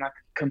night and I can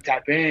come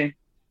tap in,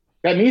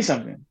 that means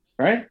something,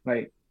 right?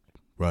 Like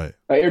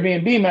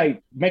Airbnb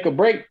might make a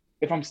break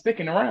if I'm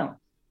sticking around.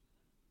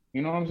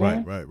 You know what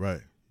I'm saying?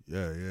 Right.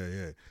 Yeah.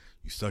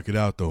 You stuck it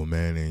out though,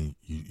 man, and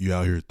you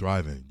out here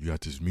thriving. You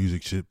got this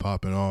music shit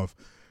popping off,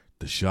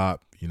 the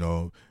shop, you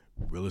know,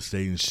 real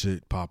estate and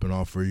shit popping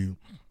off for you.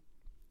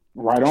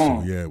 Right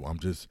on. So yeah,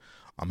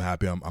 I'm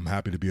happy. I'm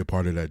happy to be a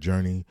part of that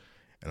journey,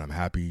 and I'm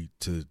happy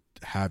to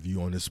have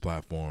you on this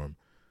platform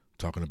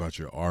talking about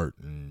your art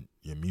and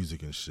your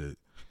music and shit.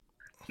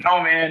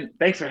 No, man.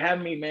 Thanks for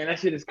having me, man. That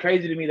shit is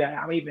crazy to me that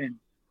I'm even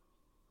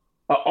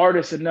an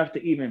artist enough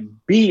to even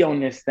be on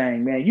this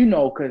thing, man. You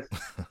know, because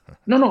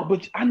no,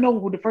 but I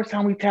know the first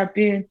time we tapped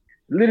in,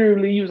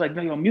 literally you was like,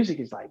 "Man, your music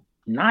is like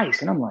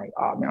nice," and I'm like,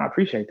 "Oh man, I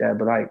appreciate that,"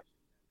 but like,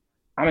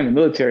 I'm in the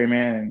military,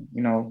 man, and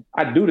you know,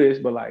 I do this,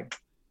 but like,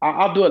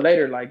 I'll do it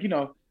later. Like, you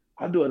know,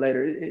 I'll do it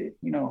later.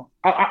 You know,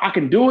 I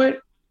can do it,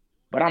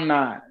 but I'm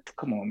not.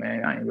 Come on,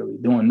 man, I ain't really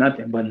doing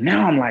nothing. But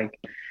now I'm like,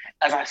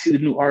 as I see the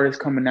new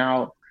artists coming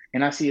out,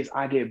 and I see as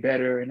I get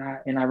better, and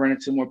I run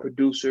into more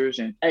producers.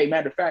 And hey,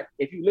 matter of fact,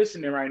 if you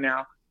listening right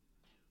now,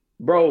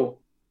 bro,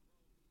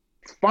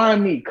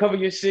 find me, Cover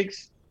Your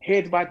Six,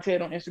 Heads by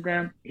Ted on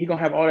Instagram. He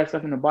gonna have all that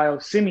stuff in the bio.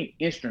 Send me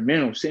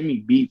instrumentals, send me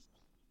beats.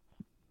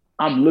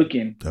 I'm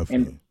looking.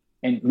 Definitely.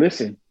 And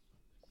listen,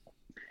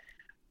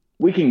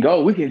 we can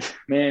go. We can,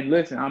 man.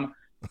 Listen,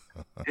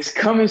 it's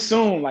coming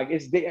soon. Like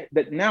it's there.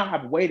 That now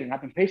I've waited.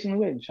 I've been patiently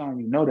waiting. Sean,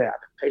 you know that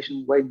I've been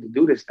patiently waiting to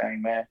do this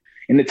thing, man.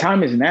 And the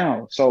time is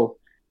now. So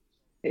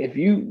if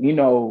you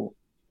know,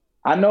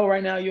 I know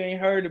right now you ain't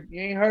heard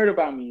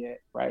about me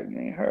yet, right? You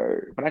ain't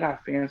heard, but I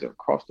got fans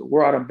across the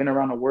world. I've been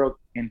around the world,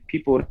 and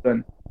people have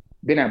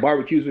been at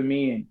barbecues with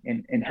me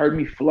and heard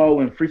me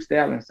flow and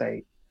freestyle and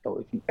say, "So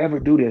if you ever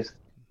do this,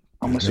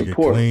 I'm gonna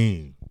support."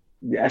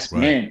 Yes,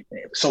 right. Man.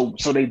 So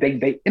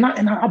they and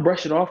I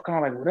brush it off,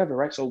 kind of like whatever,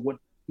 right? So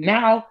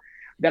now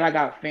that I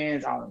got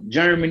fans out in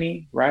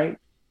Germany, right,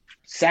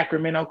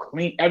 Sacramento,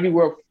 clean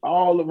everywhere,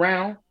 all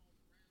around,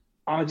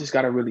 I just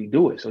gotta really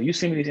do it. So you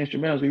see me these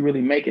instrumentals, we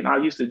really make it. I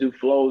used to do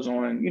flows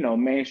on, you know,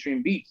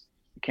 mainstream beats.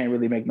 You can't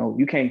really make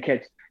you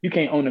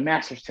can't own the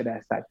masters to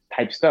that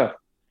type stuff.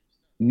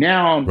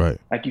 Now, right,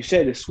 like you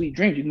said, the Sweet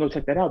Dreams, you can go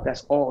check that out.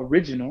 That's all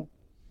original.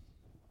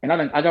 And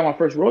I got my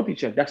first royalty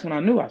check. That's when I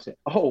knew. I said,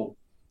 oh,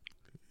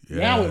 yeah.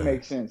 Now it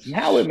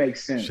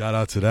makes sense. Shout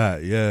out to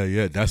that.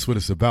 Yeah. That's what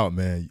it's about,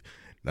 man.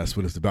 That's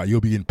what it's about.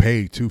 You'll be getting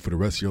paid too for the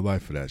rest of your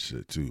life for that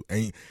shit too.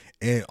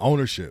 And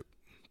ownership.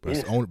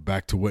 But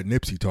back to what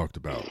Nipsey talked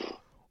about.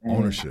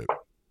 Ownership.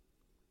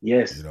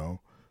 Yes. You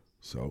know?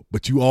 So,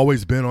 but you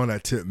always been on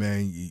that tip,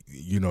 man.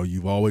 You know,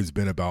 you've always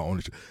been about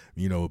ownership.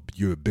 You know,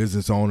 you're a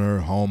business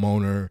owner,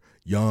 homeowner,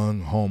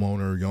 young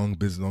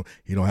business owner.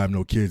 You don't have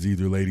no kids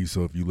either, ladies.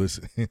 So if you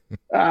listen, you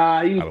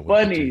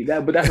funny.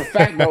 But that's a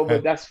fact, though.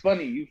 But that's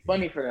funny. You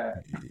funny for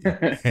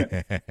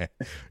that.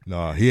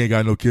 No, he ain't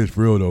got no kids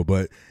for real though.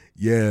 But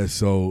yeah,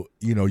 so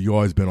you know, you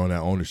always been on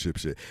that ownership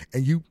shit.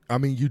 And you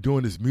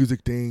doing this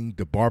music thing,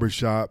 the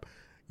barbershop.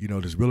 You know,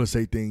 this real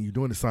estate thing, you're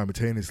doing it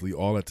simultaneously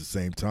all at the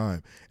same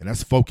time. And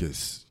that's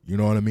focus. You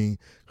know what I mean?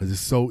 Because it's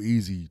so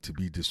easy to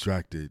be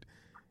distracted.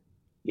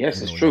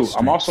 Yes, it's true.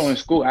 I'm also in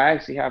school. I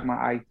actually have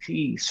my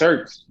IT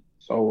certs.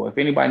 So if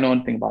anybody know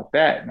anything about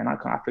that, man,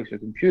 I fix your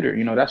computer.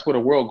 You know, that's where the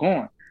world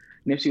going.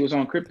 Nipsey was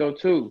on crypto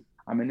too.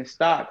 I'm in the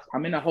stocks.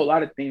 I'm in a whole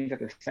lot of things at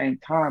the same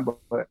time.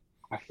 But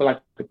I feel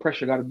like the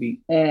pressure got to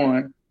be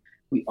on.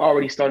 We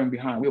already starting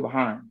behind. We're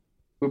behind.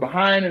 We're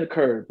behind in the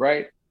curve,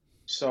 right?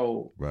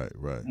 So right.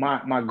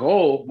 My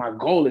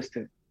goal is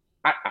to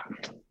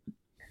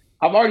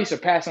I've already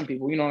surpassed some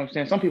people, you know what I'm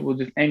saying? Some people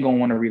just ain't gonna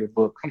want to read a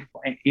book. Some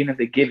people even if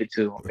they give it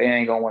to them, they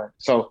ain't gonna want it.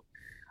 So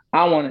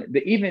I want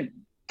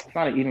it's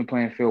not an even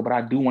playing field, but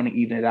I do want to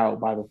even it out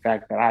by the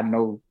fact that I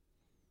know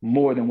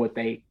more than what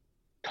they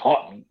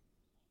taught me.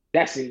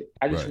 That's it.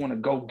 I just want to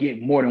go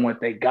get more than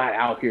what they got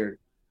out here.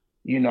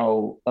 You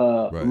know,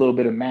 a little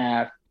bit of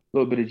math, a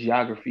little bit of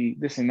geography,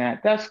 this and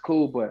that. That's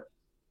cool, but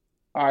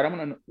all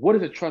right, what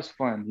is a trust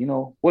fund? You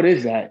know, what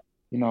is that?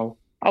 You know,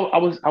 I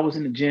was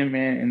in the gym,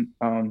 man,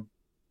 and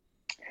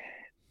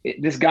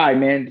this guy,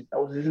 man, I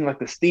was in like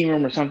the steam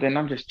room or something. And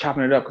I'm just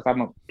chopping it up because I'm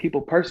a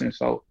people person.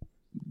 So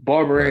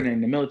Barbara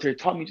and the military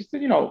taught me just to,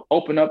 you know,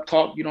 open up,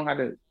 talk. You don't have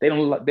to. If they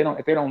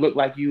don't look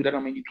like you, that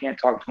don't mean you can't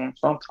talk to them.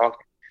 So I'm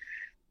talking.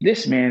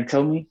 This man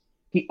told me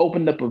he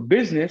opened up a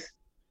business,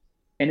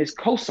 and his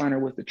co-signer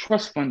was the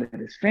trust fund that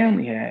his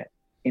family had,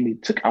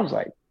 and I was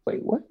like,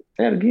 wait, what?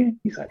 Say that again?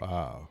 He's like,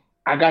 wow.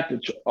 I got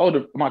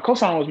my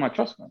cosigner was my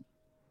trust fund.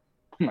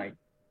 I'm like,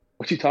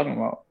 what you talking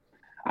about?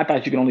 I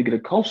thought you could only get a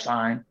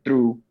cosign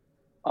through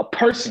a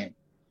person,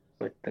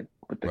 but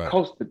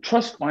the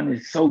trust fund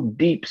is so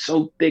deep,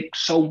 so thick,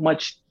 so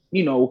much,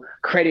 you know,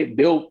 credit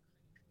built,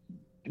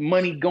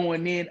 money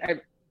going in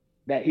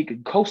that he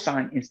could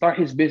cosign and start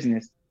his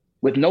business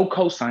with no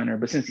cosigner.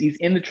 But since he's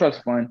in the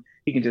trust fund,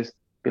 he can just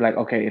be like,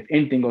 okay, if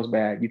anything goes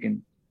bad, you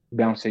can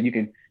bounce it. You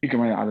can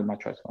run it out of my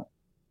trust fund.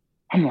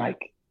 I'm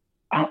like,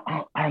 I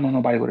don't know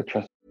nobody with a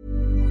trust.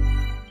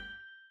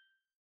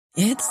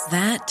 It's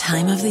that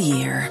time of the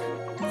year.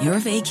 Your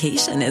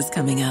vacation is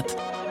coming up.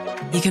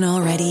 You can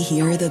already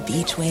hear the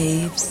beach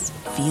waves,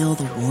 feel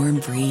the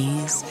warm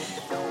breeze,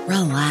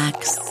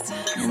 relax,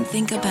 and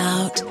think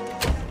about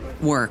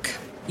work.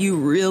 You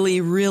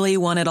really, really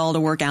want it all to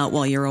work out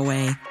while you're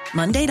away.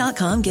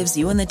 Monday.com gives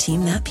you and the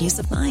team that peace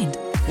of mind.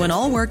 When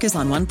all work is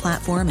on one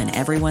platform and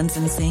everyone's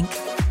in sync,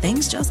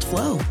 things just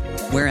flow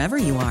wherever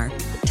you are.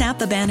 Tap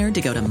the banner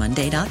to go to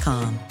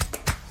Monday.com.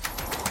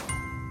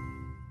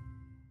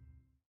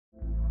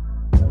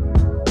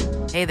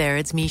 Hey there,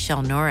 it's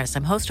Michelle Norris.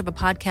 I'm host of a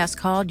podcast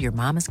called Your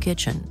Mama's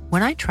Kitchen.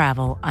 When I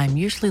travel, I'm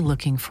usually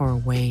looking for a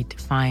way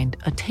to find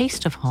a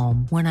taste of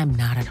home when I'm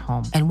not at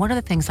home. And one of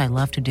the things I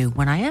love to do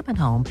when I am at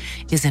home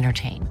is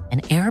entertain.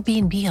 And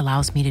Airbnb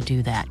allows me to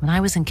do that. When I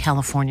was in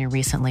California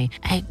recently,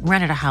 I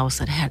rented a house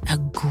that had a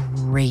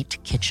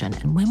great kitchen.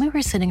 And when we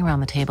were sitting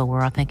around the table, we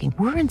were all thinking,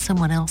 we're in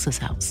someone else's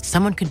house.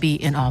 Someone could be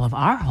in all of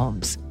our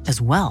homes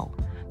as well.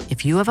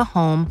 If you have a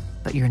home,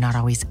 but you're not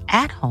always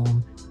at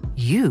home,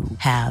 you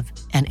have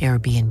an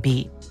Airbnb.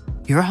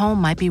 Your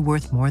home might be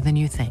worth more than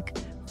you think.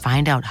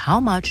 Find out how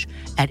much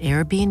at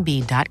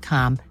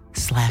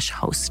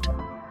airbnb.com/host.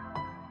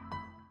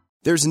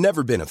 There's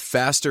never been a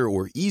faster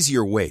or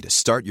easier way to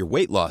start your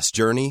weight loss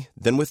journey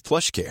than with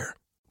PlushCare.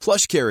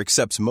 PlushCare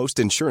accepts most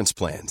insurance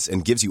plans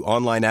and gives you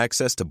online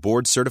access to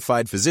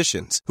board-certified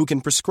physicians who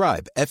can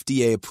prescribe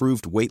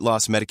FDA-approved weight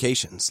loss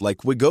medications like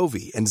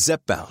Wegovy and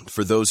Zepbound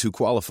for those who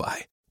qualify.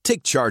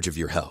 Take charge of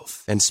your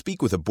health and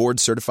speak with a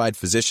board-certified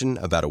physician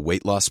about a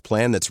weight loss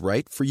plan that's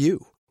right for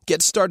you.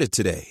 Get started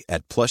today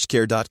at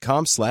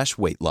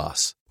plushcare.com/weight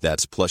loss.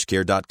 That's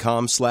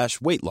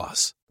plushcare.com/weight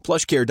loss.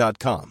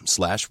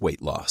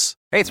 plushcare.com/weight loss.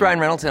 Hey, it's Ryan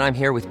Reynolds, and I'm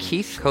here with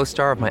Keith,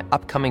 co-star of my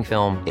upcoming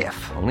film,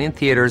 If, only in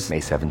theaters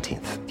May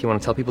 17th. Do you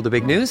want to tell people the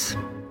big news?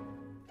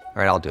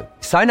 All right, I'll do it.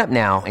 Sign up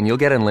now and you'll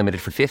get unlimited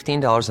for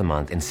 $15 a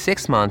month and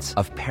 6 months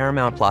of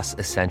Paramount Plus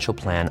Essential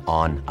Plan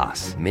on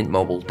us.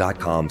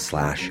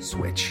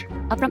 Mintmobile.com/switch.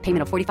 Upfront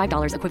payment of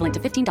 $45 equivalent to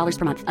 $15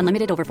 per month.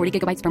 Unlimited over 40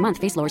 gigabytes per month.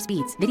 Face lower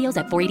speeds. Videos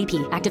at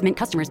 480p. Active Mint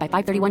customers by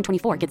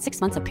 531.24 get 6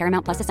 months of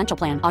Paramount Plus Essential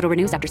Plan. Auto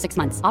renews after 6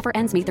 months. Offer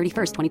ends May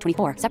 31st,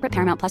 2024. Separate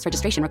Paramount Plus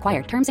registration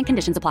required. Terms and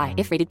conditions apply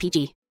if rated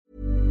PG.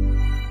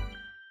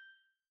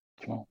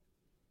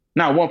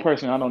 Not one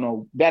person I don't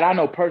know that I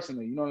know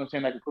personally, you know what I'm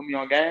saying, that can put me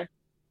on game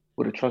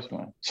with a trust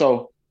fund.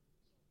 So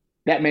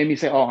that made me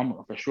say, oh, I'm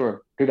for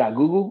sure. They got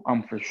Google.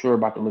 I'm for sure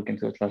about to look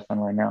into a trust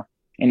fund right now.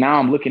 And now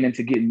I'm looking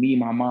into getting me,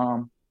 my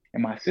mom,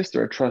 and my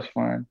sister a trust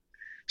fund.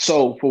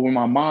 So for when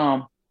my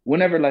mom,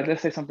 whenever, like,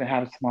 let's say something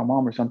happens to my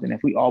mom or something,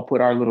 if we all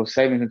put our little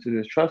savings into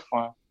this trust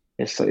fund,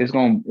 it's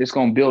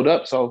gonna build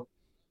up. So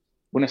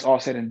when it's all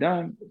said and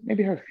done,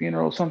 maybe her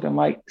funeral, something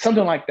like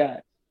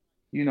that,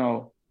 you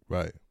know,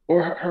 right?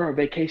 Or her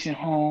vacation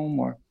home,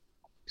 or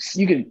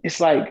it's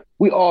like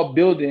we all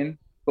building.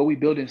 But we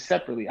build in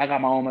separately. I got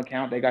my own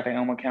account. They got their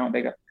own account.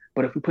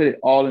 But if we put it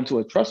all into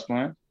a trust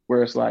fund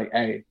where it's like,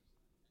 hey,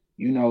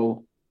 you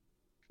know,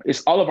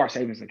 it's all of our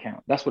savings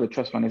account. That's what a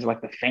trust fund is,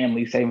 like the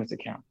family savings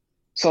account.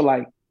 So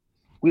like,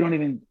 we don't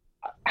even,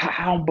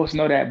 how am I supposed to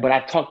know that? But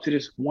I talked to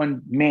this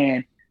one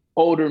man,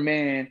 older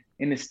man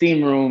in the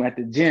steam room at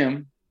the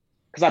gym,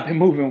 because I've been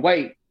moving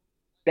weight,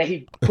 that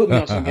he put me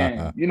on some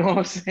game. You know what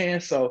I'm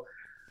saying? So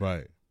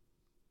right.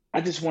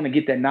 I just want to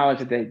get that knowledge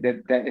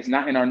that it's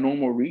not in our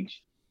normal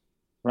reach.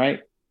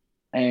 Right.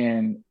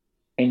 And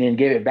then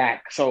gave it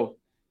back. So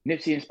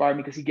Nipsey inspired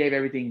me because he gave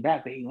everything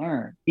back that he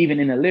learned,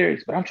 even in the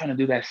lyrics. But I'm trying to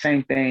do that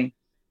same thing,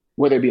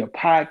 whether it be a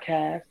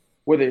podcast,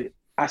 whether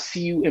I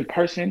see you in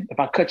person,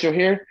 if I cut your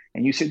hair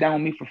and you sit down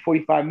with me for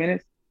 45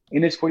 minutes,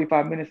 in this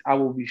 45 minutes, I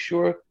will be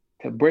sure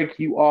to break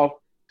you off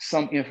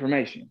some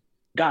information.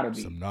 Gotta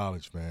be. Some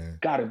knowledge, man.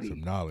 Gotta be.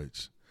 Some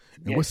knowledge.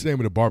 And what's the name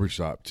of the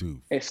barbershop,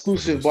 too?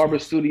 Exclusive Barber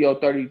Studio,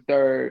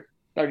 33rd,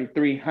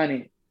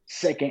 3300.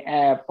 2nd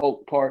Ave,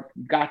 Oak Park.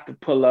 Got to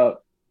pull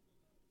up.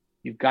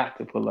 You got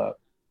to pull up.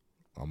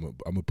 I'm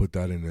gonna put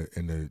that in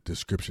the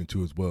description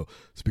too as well.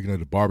 Speaking of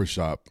the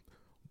barbershop,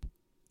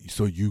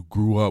 so you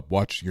grew up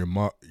watching your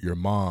mom. Your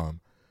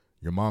mom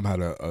had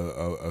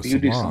a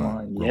beauty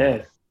salon.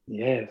 Yes.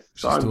 She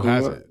still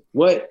has it.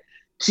 What?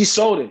 She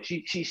sold it.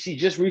 She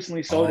just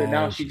recently sold it.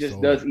 Now she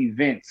just does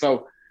events.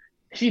 So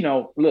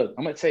look,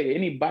 I'm going to tell you,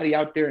 anybody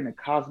out there in the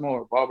Cosmo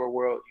or barber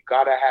world, you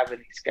got to have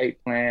an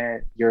escape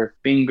plan. Your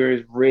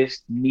fingers,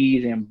 wrists,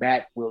 knees, and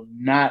back will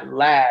not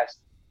last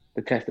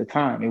the test of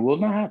time. It will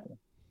not happen.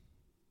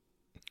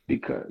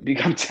 Because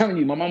I'm telling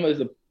you, my mama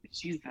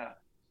she's the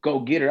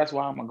go-getter. That's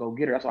why I'm a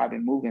go-getter. That's why I've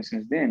been moving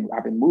since then.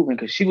 I've been moving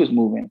because she was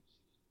moving.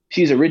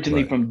 She's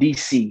originally from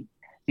D.C.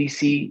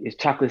 D.C. is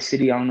Chocolate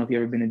City. I don't know if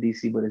you've ever been to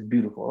D.C., but it's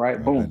beautiful, right?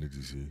 I've Boom. been to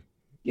DC.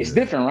 It's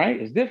different, right?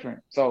 It's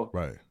different. So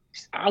right.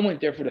 I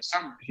went there for the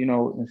summers,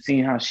 and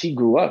seeing how she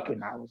grew up,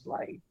 and I was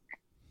like,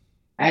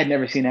 I had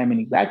never seen that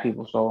many Black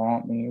people. So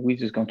I mean, we're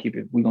gonna keep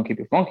it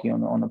funky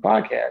on the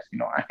podcast.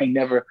 I ain't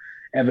never,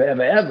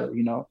 ever,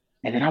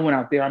 And then I went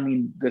out there. I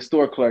mean, the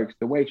store clerks,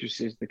 the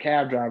waitresses, the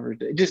cab drivers.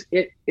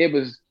 It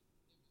was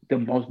the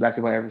most Black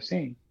people I ever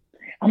seen.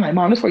 I'm like,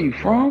 Mom, this where you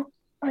from?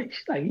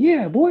 She's like,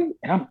 yeah, boy.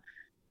 And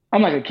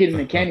I'm like a kid in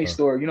a candy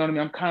store. You know what I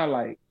mean? I'm kind of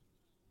like,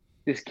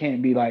 this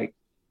can't be like.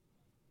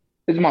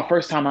 This is my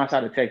first time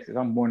outside of Texas.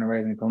 I'm born and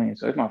raised in Killeen,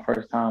 so it's my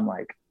first time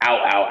like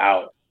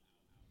out.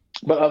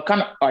 But I'm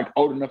kind of like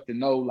old enough to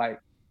know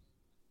like,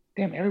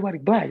 damn, everybody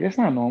Black. That's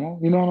not normal.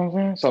 You know what I'm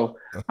saying? So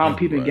I'm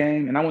peeping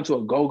game, and I went to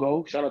a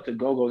Go-Go. Shout out to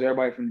Go-Go's.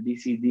 Everybody from the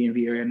DC,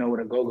 DMV area know what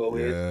a Go-Go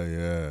is.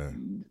 Yeah.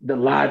 the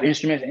live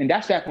instruments. And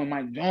that's back when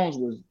Mike Jones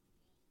was,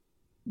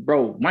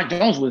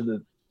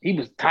 he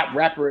was top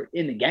rapper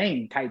in the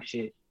game type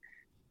shit.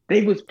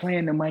 They was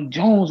playing the Mike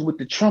Jones with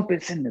the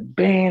trumpets and the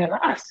band. And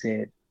I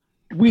said,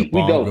 we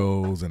dope. The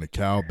bongos and the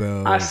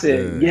cowbells. I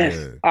said, yes.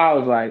 Yeah. I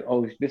was like,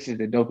 oh, this is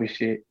the dopest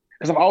shit.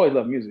 Because I've always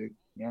loved music.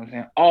 You know what I'm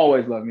saying?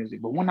 Always loved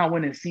music. But when I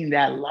went and seen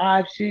that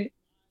live shit,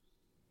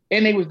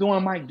 and they was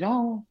doing Mike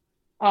Jones,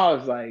 I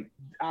was like,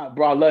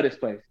 bro, I love this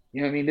place.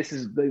 You know what I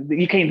mean?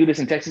 You can't do this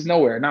in Texas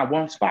nowhere, not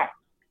one spot.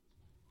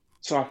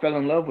 So I fell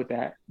in love with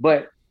that.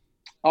 But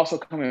also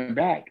coming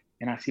back,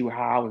 and I see how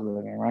I was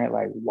living, right?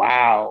 Like,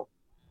 wow,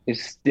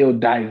 it's still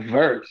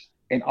diverse.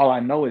 And all I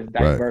know is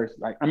diverse.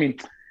 Right. Like, I mean,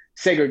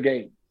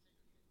 segregate.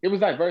 It was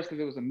diverse because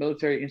it was a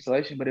military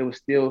installation, but it was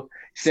still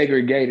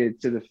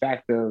segregated to the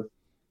fact of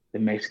the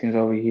Mexicans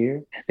over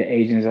here, the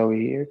Asians over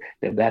here,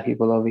 the Black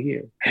people over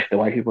here, the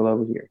white people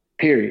over here,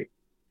 period.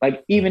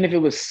 Like, even if it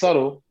was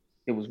subtle,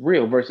 it was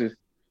real versus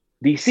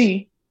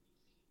DC,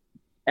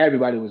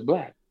 everybody was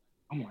Black.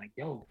 I'm like,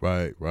 yo.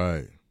 Right.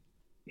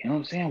 You know what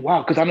I'm saying?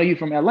 Wow. Because I know you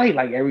from LA,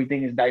 like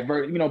everything is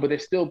diverse, you know, but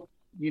there's still,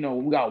 you know,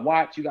 we got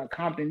Watts, you got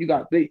Compton,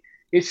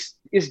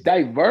 it's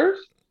diverse,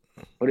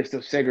 but it's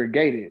still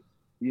segregated.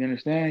 You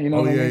understand? You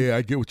know what I mean? Yeah,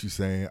 I get what you're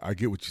saying.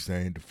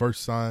 The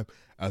first time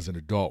as an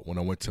adult when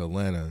I went to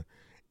Atlanta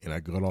and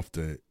I got off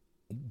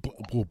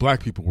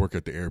Black people work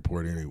at the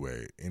airport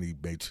anyway, any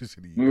major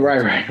city.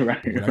 Right.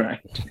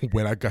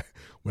 When I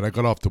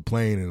got off the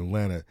plane in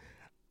Atlanta,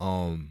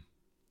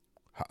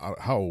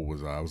 how old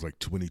was I? I was like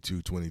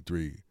 22,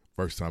 23.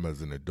 First time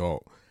as an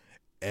adult.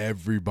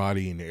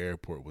 Everybody in the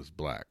airport was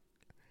Black.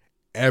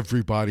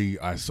 Everybody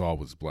I saw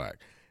was Black.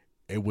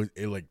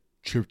 It like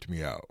tripped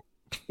me out.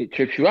 It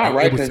trips you out,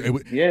 right?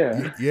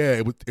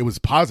 It was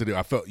positive.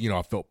 I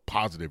felt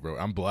positive, bro.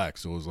 I'm Black,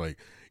 so it was like,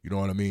 you know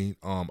what I mean?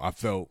 I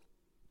felt,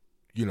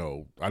 you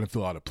know, I didn't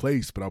feel out of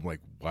place, but I'm like,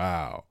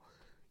 wow.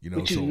 You know,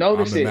 but you so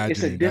notice I'm it's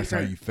a different. That's how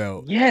you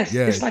felt. Yes,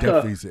 yeah, it's like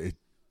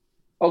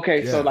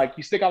Okay, so like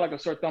you stick out like a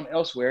sore thumb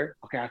elsewhere.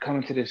 Okay, I come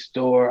into this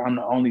store. I'm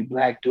the only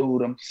Black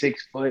dude. I'm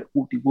 6 foot.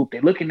 Whoop-de-whoop.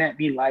 They're looking at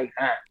me like,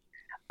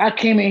 I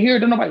came in here.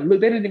 Don't nobody look.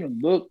 They didn't even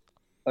look.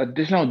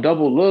 There's no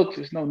double looks.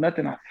 There's no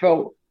nothing. I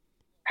felt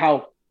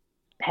how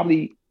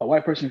probably a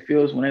white person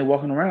feels when they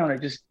walking around.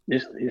 It just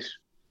it's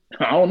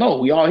I don't know.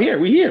 We all here.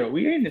 We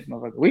in this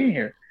motherfucker. We in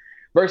here.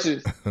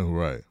 Versus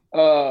right.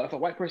 If a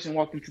white person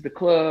walked into the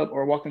club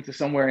or walked into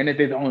somewhere and if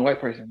they're the only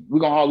white person, we're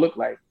gonna all look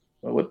like,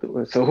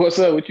 well, so what's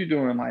up? What you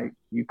doing? Like,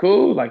 you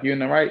cool? Like, you in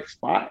the right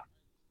spot?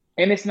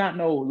 And it's not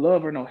no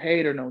love or no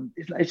hate or no.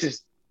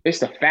 It's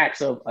the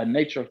facts of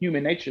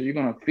human nature. You're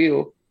gonna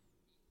feel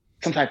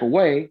some type of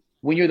way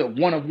when you're the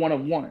one of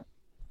one,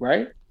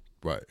 right?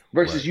 Right.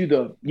 Versus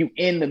you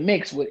in the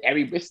mix with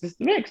it's the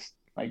mix.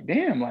 Like,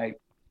 damn, like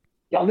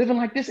y'all living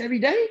like this every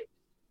day?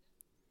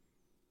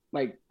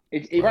 Like,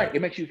 right.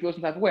 It makes you feel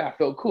some type of way. I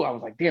felt cool. I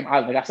was like, damn,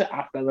 like I said,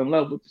 I fell in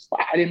love with the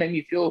spot. It didn't make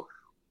me feel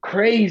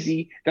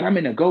crazy that I'm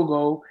in a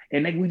go-go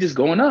and we just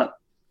going up.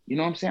 You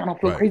know what I'm saying? I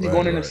don't feel crazy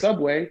going in the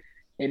subway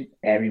and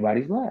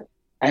everybody's Black.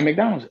 At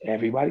McDonald's,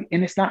 everybody.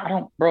 And it's not,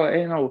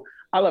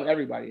 I love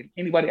everybody. If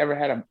anybody ever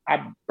had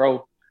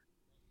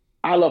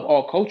I love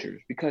all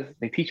cultures because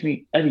they teach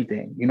me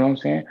everything. You know what I'm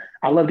saying?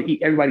 I love to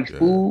eat everybody's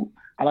food.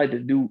 I like to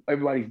do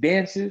everybody's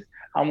dances.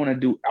 I want to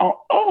do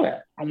all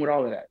that. I'm with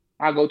all of that.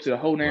 I go to the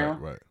hoedown.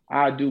 Right.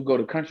 I do go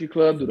to country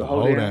club, do the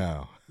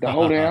hoedown. The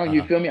hoedown,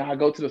 you feel me? I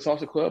go to the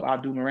salsa club. I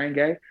do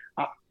merengue.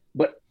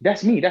 But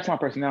that's me. That's my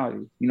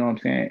personality. You know what I'm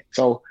saying?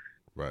 So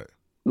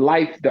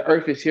life, the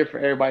earth is here for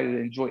everybody to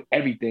enjoy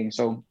everything.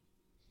 So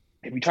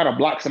if you try to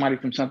block somebody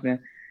from something,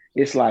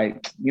 it's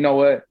like, you know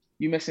what?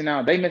 You missing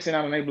out. They missing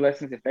out on their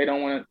blessings if they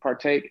don't want to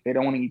partake. If they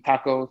don't want to eat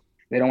tacos.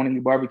 If they don't want to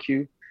eat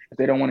barbecue. If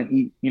they don't want to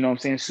eat, you know what I'm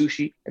saying,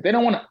 sushi. If they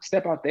don't want to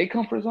step out their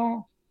comfort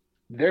zone,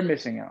 they're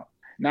missing out.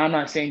 Now, I'm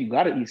not saying you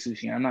got to eat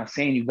sushi. I'm not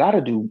saying you got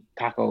to do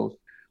tacos.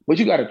 But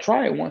you got to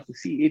try it once to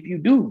see if you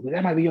do.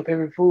 That might be your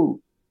favorite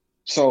food.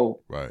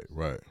 So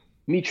right.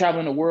 Me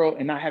traveling the world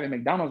and not having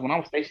McDonald's when I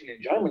was stationed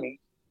in Germany.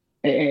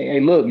 Hey,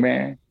 look,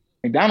 man,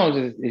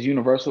 McDonald's is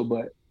universal,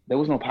 but there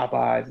was no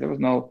Popeyes. There was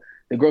no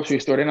the grocery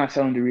store. They're not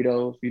selling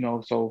Doritos, you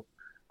know. So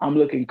I'm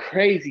looking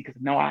crazy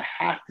because now I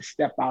have to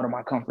step out of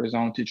my comfort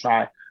zone to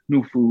try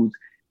new foods.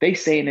 They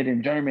saying it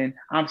in German.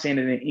 I'm saying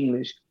it in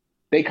English.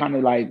 They kind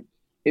of like,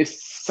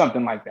 it's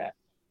something like that.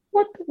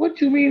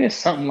 What you mean it's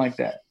something like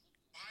that?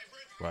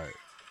 Right.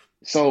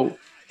 So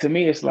to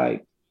me, it's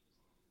like,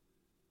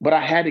 but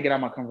I had to get out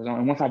of my comfort zone.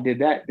 And once I did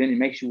that, then it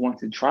makes you want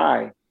to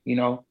try, you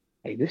know,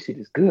 hey, this shit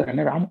is good. I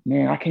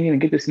can't even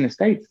get this in the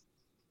States,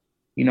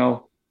 you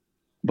know,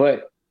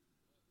 but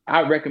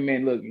I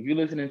recommend, look, if you're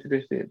listening to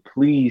this shit,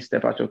 please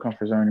step out your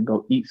comfort zone and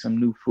go eat some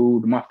new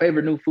food. My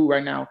favorite new food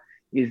right now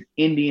is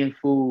Indian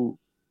food,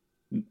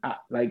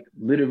 like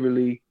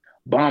literally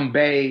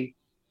Bombay,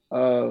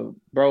 bro.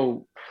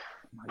 Oh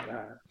my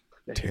God.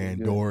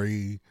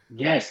 Tandoori.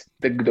 Yes,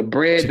 the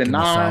bread, the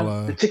naan,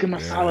 masala. the chicken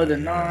masala, the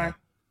naan.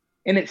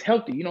 And it's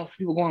healthy. You know,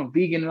 people going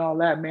vegan and all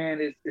that,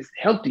 man, it's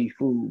healthy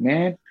food,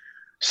 man.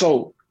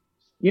 So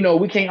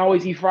we can't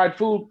always eat fried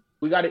food.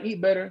 We got to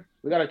eat better.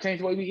 We got to change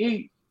the way we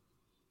eat.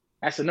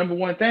 That's the number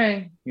one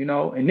thing,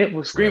 and Nip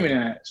was screaming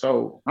that.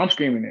 So I'm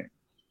screaming it.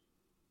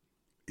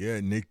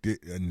 Yeah,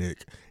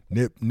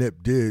 Nip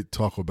did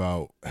talk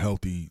about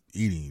healthy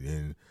eating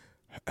and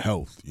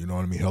health. You know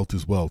what I mean? Health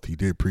is wealth. He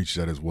did preach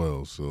that as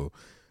well. So,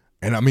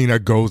 and I mean,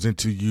 that goes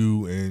into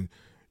you and,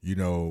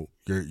 your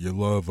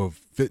love of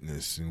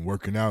fitness and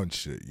working out and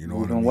shit. You know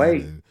what I mean?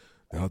 Weight. And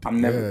the healthy,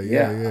 I'm never,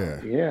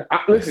 yeah.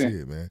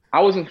 Listen, man. I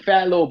was a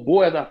fat little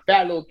boy as a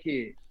fat little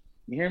kid.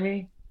 You hear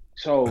me?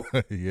 So,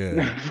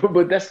 yeah.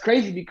 But that's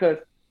crazy because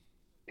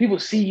people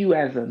see you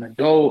as an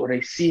adult, or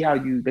they see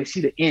they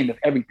see the end of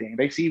everything.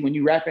 They see when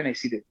you rapping, they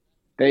see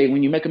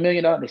when you make $1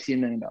 million, they see $1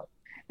 million.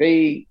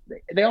 They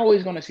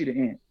always gonna see the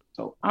end.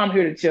 So I'm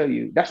here to tell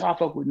you, that's why I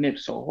fuck with Nip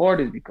so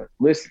hard, is because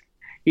listen,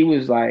 he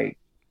was like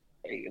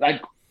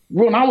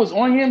when I was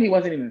on him, he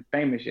wasn't even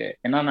famous yet.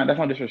 And that's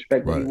not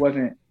disrespect, but he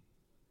wasn't.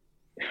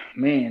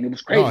 Man, it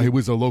was crazy. No, he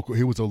was a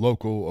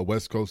local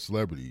West Coast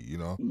celebrity,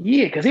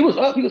 Yeah, because he was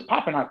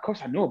popping. Of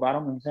course, I knew about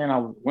him. I'm saying I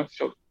went to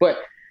shows, but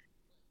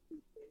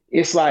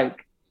it's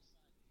like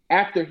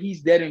after he's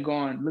dead and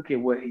gone, look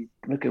at what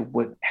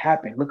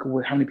happened. Look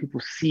at how many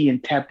people see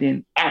and tapped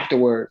in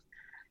afterwards.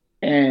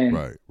 And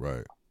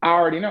right. I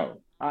already know.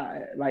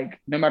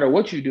 No matter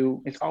what you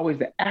do, it's always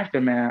the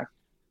aftermath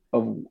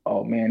of,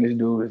 oh man, this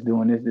dude is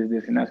doing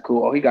this, and that's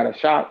cool. Oh, he got a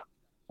shop.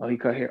 Oh, he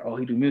cut hair. Oh,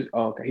 he do music.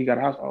 Oh, okay, he got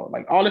a house. Oh,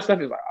 like all this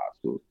stuff is like, oh, it's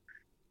cool.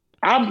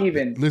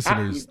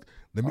 Listeners,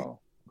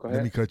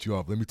 let me cut you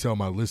off. Let me tell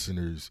my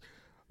listeners,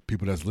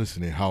 people that's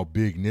listening, how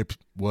big Nip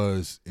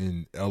was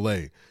in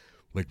LA.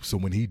 Like, so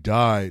when he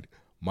died,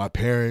 my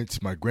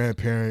parents, my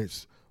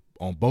grandparents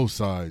on both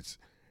sides,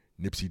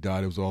 Nipsey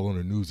died. It was all on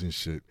the news and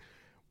shit.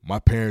 My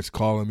parents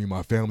calling me,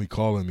 my family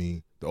calling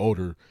me, the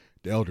elder,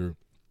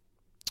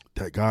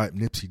 that guy,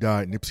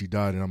 Nipsey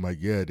died. And I'm like,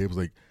 yeah. They was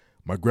like,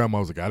 my grandma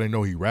was like, I didn't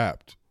know he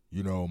rapped.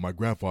 My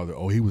grandfather,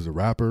 he was a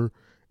rapper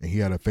and he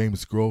had a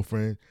famous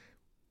girlfriend.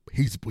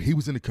 He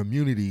was in the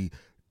community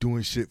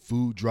doing shit,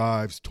 food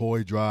drives,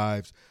 toy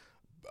drives,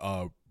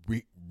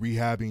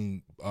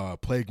 rehabbing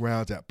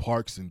playgrounds at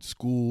parks and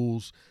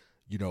schools.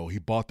 He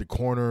bought the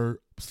corner,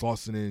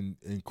 Slauson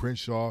in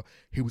Crenshaw.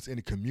 He was in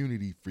the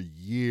community for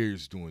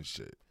years doing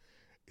shit.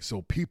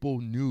 So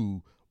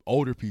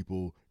older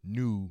people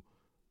knew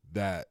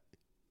that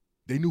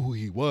they knew who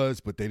he was,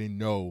 but they didn't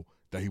know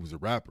that he was a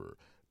rapper.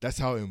 That's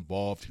how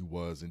involved he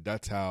was, and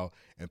that's how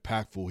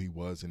impactful he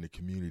was in the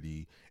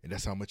community, and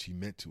that's how much he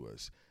meant to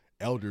us.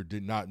 Elder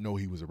did not know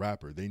he was a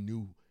rapper. They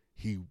knew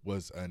he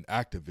was an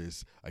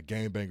activist, a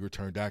gangbanger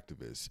turned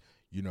activist,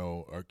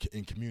 or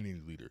community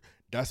leader.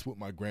 That's what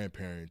my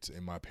grandparents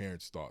and my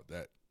parents thought,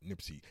 that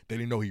Nipsey. They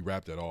didn't know he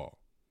rapped at all.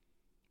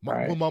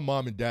 Well, my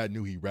mom and dad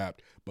knew he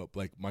rapped, but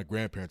like my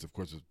grandparents, of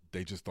course,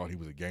 they just thought he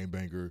was a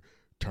gangbanger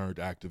turned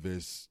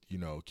activist,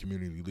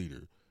 community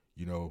leader.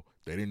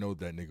 They didn't know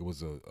that nigga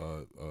was a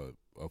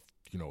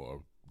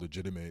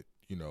legitimate,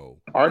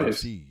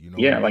 artist. MC,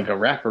 like a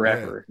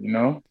rapper.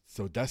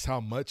 So that's how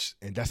much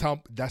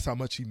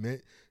he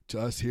meant to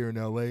us here in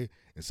LA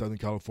in Southern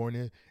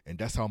California, and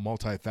that's how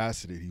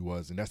multifaceted he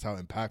was, and that's how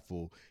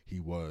impactful he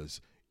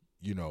was,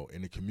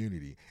 in the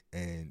community.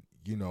 And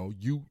you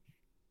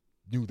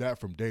knew that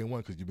from day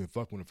one because you've been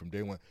fucking with him from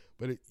day one.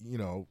 But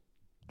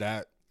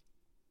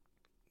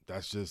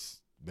that's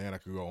just, man, I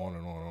could go on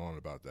and on and on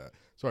about that.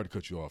 Sorry to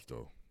cut you off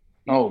though.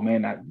 Oh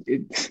man,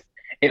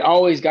 it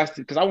always got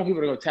to, because I want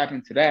people to go tap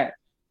into that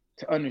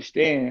to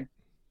understand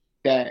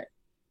that.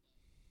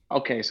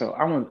 Okay, so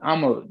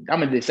I'm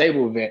a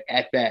disabled vet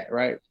at that,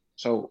 right?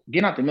 So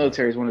getting out the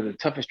military is one of the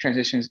toughest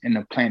transitions in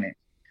the planet.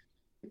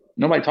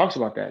 Nobody talks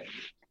about that.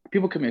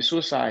 People commit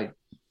suicide.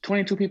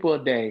 22 people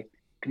a day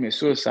commit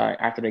suicide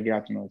after they get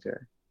out the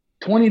military.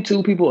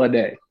 22 people a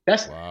day.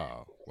 That's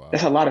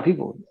a lot of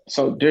people.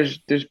 So there's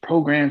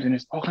programs and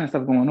there's all kinds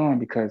of stuff going on,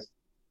 because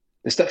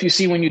the stuff you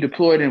see when you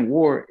deployed in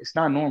war, it's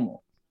not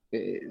normal.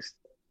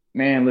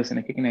 Man, listen,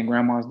 they're kicking their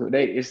grandma's door.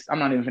 I'm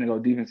not even going to go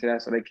deep into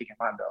that, so they're kicking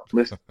my door.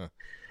 Listen.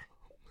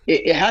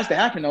 It has to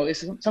happen, though.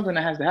 It's something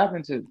that has to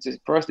happen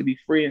for us to be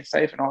free and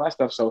safe and all that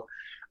stuff. So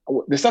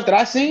the stuff that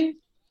I see,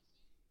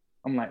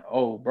 I'm like,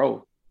 oh,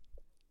 bro,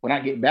 when I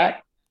get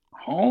back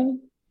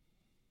home,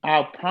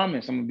 I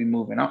promise I'm going to be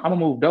moving. I'm going to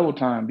move double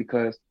time,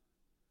 because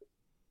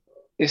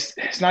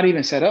it's not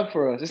even set up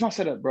for us. It's not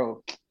set up,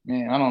 bro.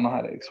 Man, I don't know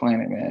how to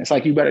explain it, man. It's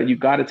like you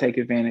got to take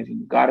advantage, and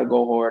you got to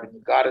go hard, and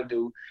you got to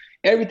do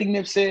everything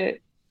Nip said.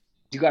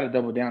 You got to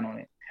double down on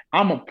it.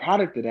 I'm a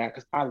product of that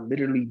because I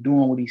literally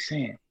doing what he's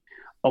saying.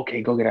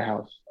 Okay, go get a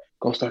house.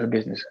 Go start a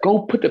business. Go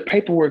put the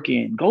paperwork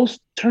in. Go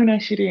turn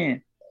that shit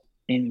in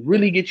and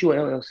really get you an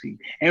LLC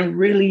and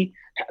really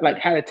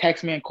have a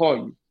tax man call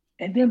you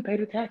and then pay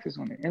the taxes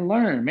on it and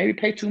learn. Maybe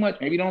pay too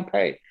much. Maybe don't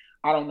pay.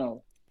 I don't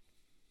know.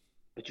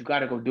 But you got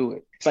to go do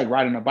it. It's like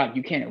riding a bike.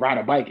 You can't ride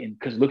a bike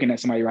because looking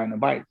at somebody riding a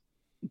bike.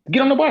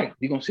 Get on the bike.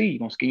 You're going to see. You're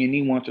going to skin your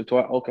knee once or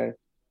twice. Okay.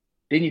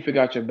 Then you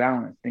figure out your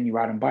balance. Then you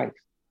riding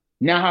bikes.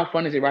 Now, how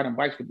fun is it riding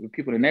bikes with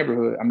people in the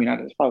neighborhood? I mean,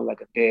 it's probably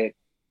like a dead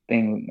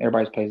thing.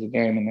 Everybody plays the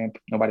game, and then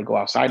nobody go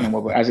outside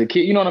anymore. But as a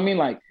kid, you know what I mean?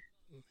 Like,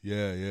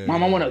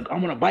 Mom, I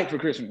want a bike for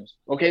Christmas.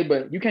 Okay,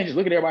 but you can't just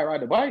look at everybody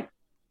ride the bike.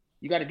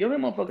 You got to give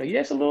them a motherfucker.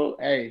 Yes, a little.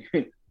 Hey,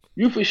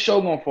 you for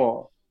sure gonna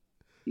fall.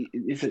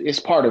 It's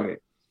part of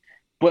it.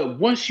 But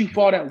once you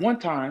fall that one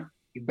time,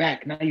 you're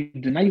back. Now you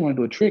want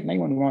to do a trick. Now you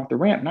want to run off the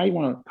ramp. Now you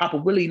want to pop a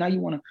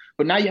wheelie.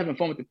 But now you're having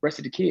fun with the rest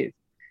of the kids.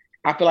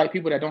 I feel like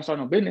people that don't start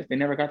no business, they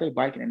never got their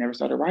bike and they never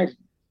started riding.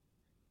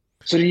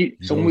 So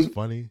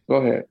funny? Go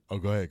ahead. Oh,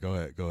 go ahead.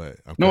 Okay,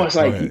 no, it's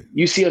like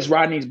you see us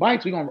riding these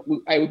bikes. We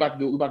about to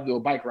do a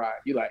bike ride.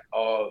 You're like,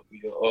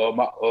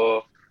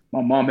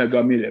 my mom had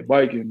got me that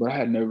bike, but I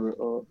had never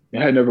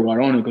got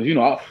on it because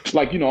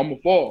I'm gonna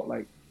fall.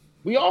 Like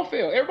we all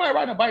fail. Everybody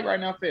riding a bike right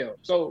now fail.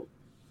 So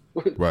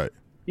right,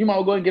 you might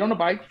well go and get on the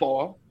bike,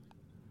 fall,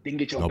 then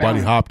get your nobody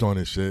balance. Hopped on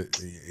this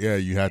shit. Yeah,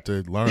 you had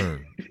to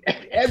learn.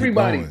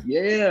 Everybody,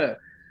 yeah.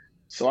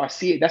 So I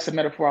see it. That's a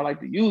metaphor I like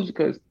to use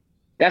because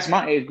that's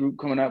my age group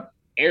coming up.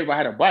 Everybody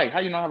had a bike. How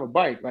you not have a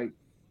bike? Like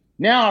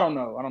now, I don't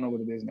know. I don't know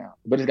what it is now,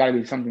 but it's got to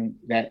be something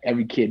that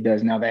every kid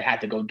does now. They have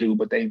to go do,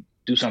 but they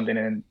do something,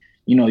 and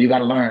you got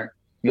to learn.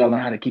 You got to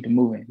learn how to keep it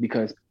moving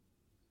because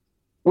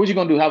what you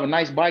gonna do? Have a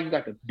nice bike? You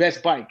got the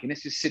best bike, and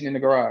it's just sitting in the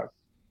garage.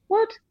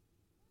 What?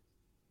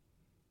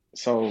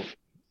 So,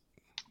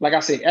 like I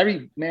said,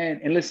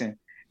 and listen,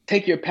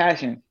 take your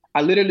passion.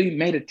 I literally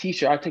made a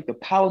T-shirt. I take the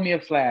Power Me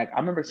Up flag. I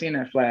remember seeing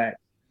that flag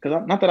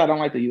because not that I don't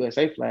like the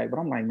USA flag, but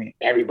I'm like, man,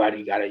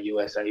 everybody got a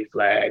USA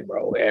flag,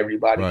 bro.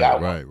 Everybody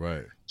got one.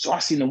 Right. So I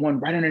seen the one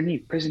right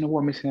underneath, Prisoner of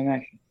War Missing in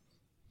Action.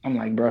 I'm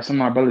like, bro, some of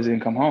my brothers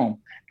didn't come home,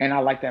 and I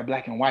like that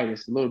black and white.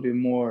 It's a little bit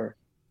more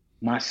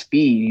my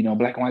speed,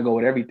 black and white go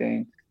with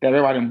everything. That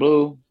red, white, and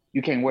blue,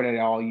 you can't wear that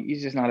at all.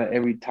 It's just not an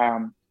every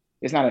time.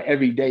 It's not an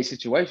everyday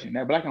situation.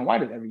 That black and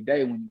white is every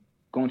day when you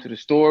go into the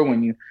store,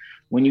 when you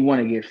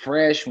want to get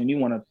fresh, when you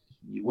want to,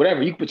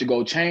 whatever, you can put your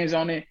gold chains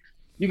on it.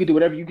 You can do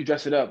whatever. You can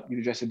dress it up. You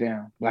can dress it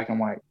down, black and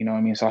white. You know what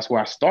I mean? So that's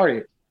where I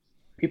started.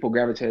 People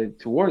gravitated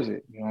towards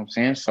it. You know what I'm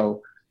saying?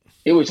 So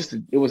it was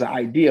an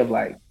idea of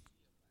like,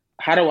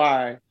 how do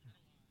I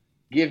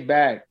give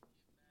back?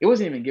 It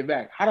wasn't even give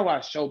back. How do I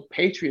show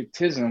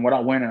patriotism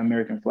without wearing an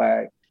American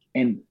flag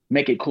and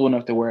make it cool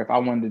enough to where if I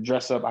wanted to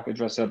dress up, I could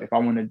dress up. If I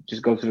wanted to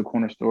just go to the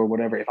corner store,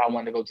 whatever. If I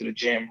wanted to go to the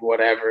gym,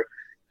 whatever.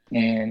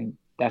 And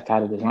that's how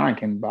the design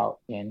came about.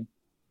 And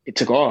it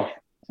took off.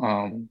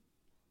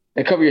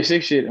 That Cover Your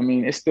Six shit, I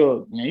mean, it's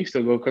still, you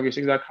still go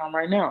coveryour6.com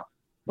right now.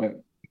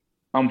 But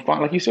I'm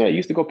fine. Like you said, you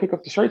used to go pick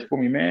up the shirts for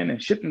me, man,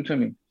 and ship them to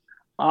me.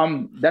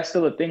 That's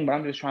still a thing, but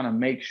I'm just trying to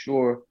make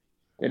sure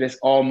that it's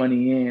all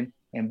money in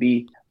and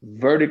be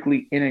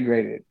vertically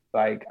integrated.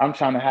 Like I'm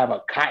trying to have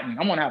I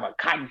want to have a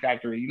cotton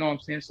factory, you know what I'm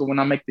saying? So when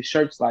I make the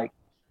shirts, like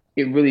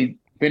it really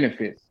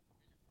benefits.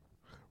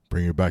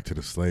 Bring it back to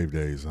the slave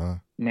days, huh?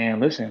 Man,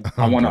 listen,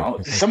 I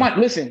want to, somebody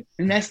listen.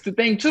 And that's the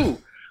thing too.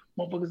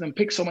 Motherfuckers done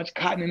pick so much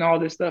cotton and all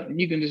this stuff, and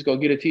you can just go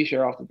get a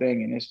t-shirt off the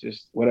thing and it's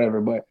just whatever.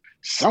 But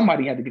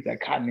somebody had to get that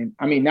cotton in.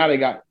 I mean, now they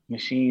got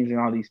machines and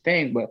all these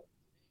things, but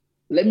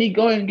let me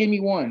go ahead and give me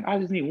one. I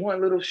just need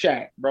one little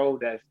shack, bro,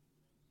 that's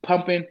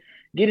pumping,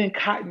 getting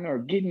cotton or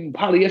getting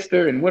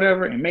polyester and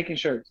whatever and making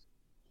shirts.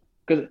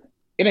 Because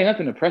it ain't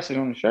nothing to press it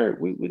on the shirt.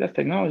 We that's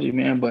technology,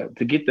 man. But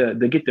to get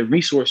the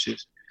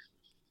resources,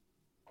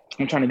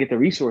 I'm trying to get the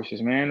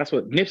resources, man. That's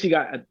what Nipsey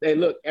got. Hey,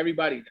 look,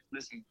 everybody,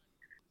 listen.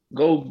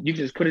 Go, you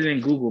can just put it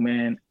in Google,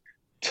 man.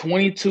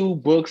 22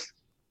 books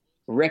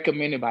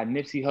recommended by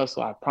Nipsey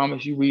Hussle. I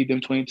promise you read them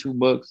 22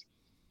 books.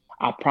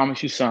 I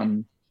promise you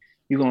something.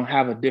 You're going to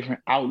have a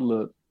different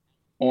outlook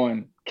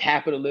on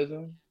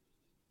capitalism,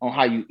 on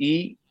how you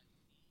eat.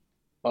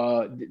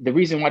 The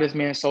reason why this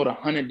man sold a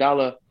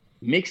 $100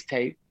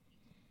 mixtape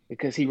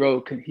because he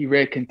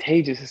read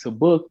Contagious. It's a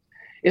book.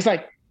 It's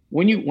like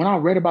when I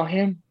read about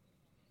him,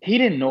 he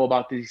didn't know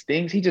about these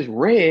things. He just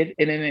read,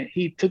 and then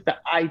he took the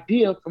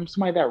idea from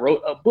somebody that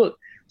wrote a book.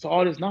 So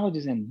all this knowledge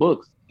is in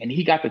books, and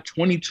he got the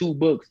 22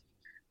 books,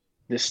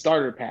 the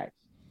starter pack.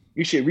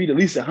 You should read at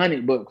least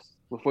 100 books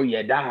before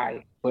you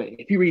die. But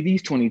if you read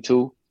these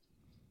 22,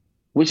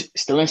 which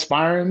still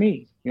inspiring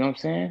me, you know what I'm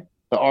saying?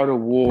 The Art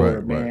of War,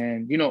 right,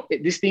 man.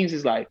 Right. These things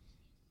is like,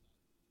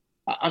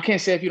 I can't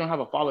say if you don't have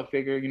a father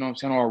figure, you know what I'm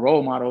saying, or a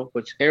role model,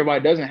 but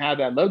everybody doesn't have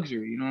that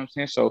luxury, you know what I'm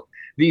saying? So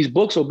these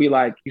books will be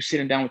like you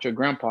sitting down with your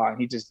grandpa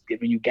and he's just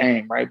giving you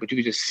game, right? But you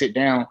can just sit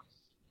down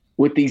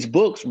with these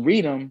books,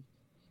 read them,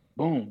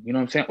 boom, you know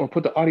what I'm saying? Or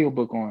put the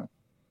audiobook on,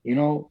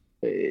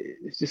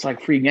 it's just like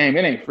free game.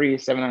 It ain't free,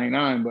 it's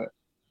 $7.99, but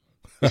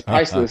it's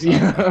priceless, you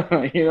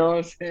know what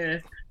I'm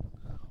saying?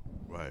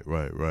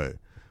 Right.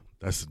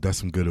 That's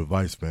some good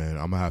advice, man.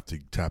 I'm gonna have to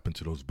tap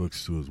into those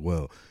books too as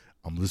well.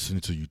 I'm listening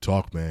to you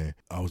talk, man.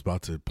 I was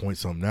about to point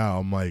something now.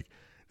 I'm like,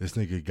 this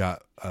nigga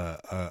got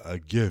a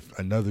gift,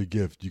 another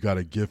gift. You got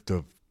a gift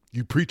of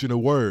you preaching a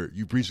word.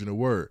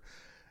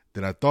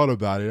 Then I thought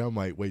about it. I'm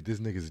like, wait, this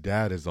nigga's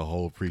dad is a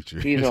whole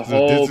preacher. He's a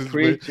whole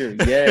preacher,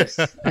 yes.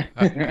 So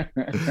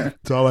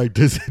I'm like,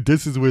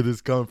 this is where this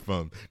comes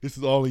from. This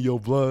is all in your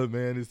blood,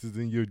 man. This is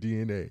in your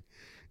DNA.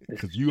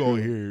 Because you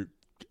on here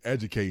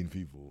educating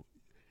people.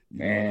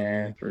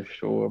 Man, for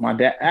sure. My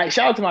dad,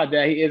 shout out to my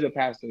dad. He is a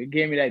pastor. He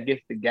gave me that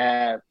gift to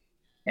gab.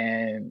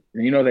 And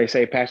they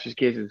say pastor's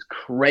kids is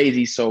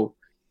crazy. So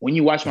when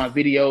you watch my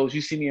videos,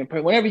 you see me in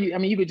prayer. Whenever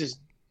you could just,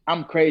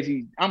 I'm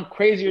crazy. I'm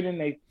crazier than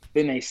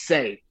they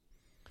say.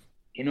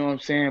 You know what I'm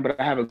saying? But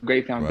I have a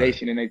great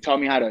foundation, and they taught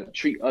me how to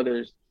treat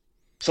others.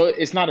 So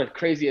it's not as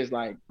crazy as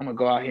like, I'm going to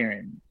go out here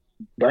and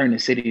burn the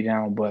city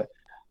down, but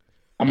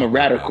I'm a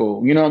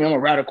radical. You know what I mean? I'm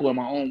a radical in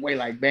my own way.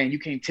 Like, man, you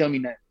can't tell me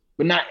that,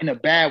 but not in a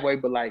bad way,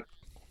 but like,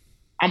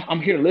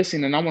 I'm here to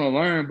listen and I want to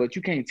learn, but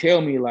you can't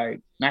tell me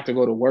like not to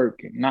go to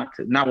work and not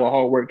what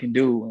hard work can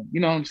do. And you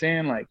know what I'm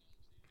saying? Like,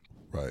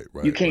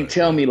 you can't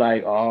tell me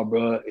like, oh,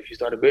 bro, if you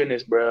start a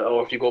business, bro,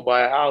 or if you go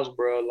buy a house,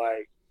 bro,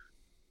 like,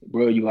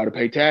 bro, you got to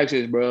pay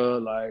taxes, bro.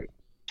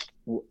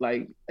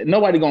 Like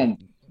nobody gonna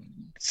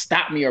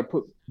stop me or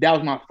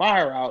douse my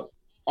fire out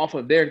off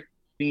of their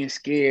being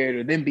scared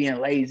or them being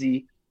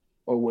lazy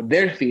or with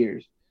their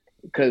fears.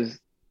 Because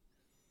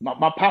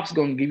my pop's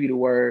gonna give you the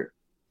word.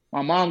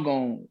 My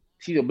mom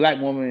she's a Black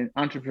woman,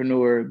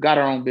 entrepreneur, got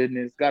her own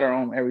business, got her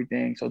own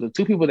everything. So the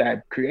two people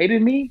that created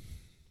me,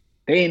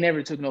 they ain't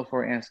never took no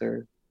for an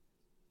answer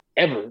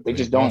ever. They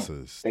just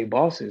bosses. Don't. They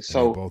bosses.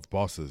 So they're both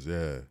bosses,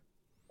 yeah.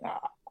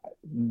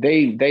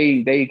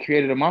 They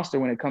created a monster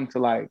when it comes to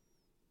like,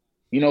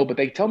 but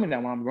they tell me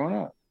that when I'm growing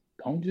up.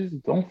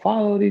 Don't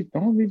follow these,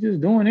 don't be just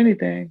doing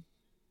anything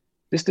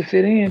just to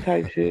fit in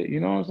type shit.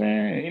 You know what I'm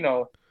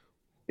saying?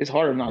 It's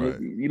harder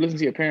not you listen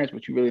to your parents,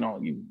 but you really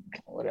don't.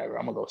 Whatever.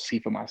 I'm gonna go see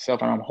for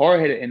myself, and I'm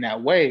hard-headed in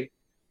that way.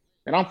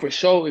 And I'm for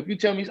sure. If you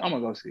tell me, I'm gonna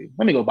go see.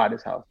 Let me go buy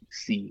this house and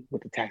see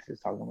what the tax is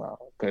talking about.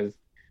 Because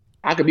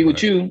I could be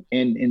with you,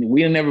 and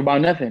we'll never buy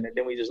nothing, and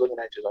then we just looking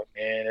at you like,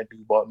 man, that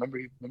dude bought. Remember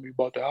he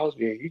bought the house?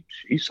 Yeah,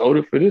 he sold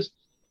it for this.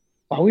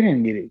 Why we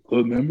didn't get it?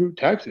 Good, remember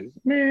taxes,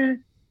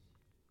 man.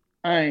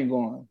 I ain't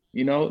going.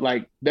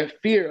 Like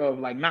that fear of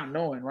like not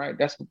knowing, right?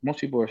 That's what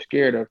most people are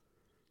scared of.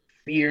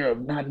 Fear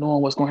of not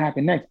knowing what's gonna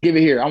happen next. Give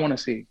it here. I want to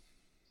see.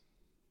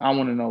 I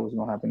want to know what's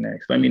gonna happen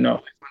next. Let me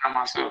know.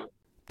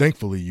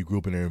 Thankfully, you grew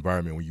up in an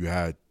environment where you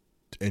had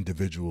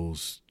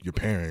individuals, your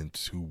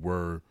parents, who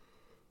were,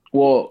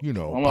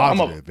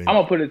 positive. I'm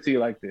gonna put it to you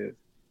like this: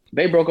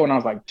 they broke up when I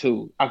was like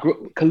 2.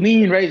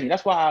 Colleen raised me.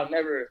 That's why I'll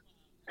never.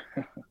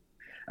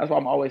 That's why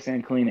I'm always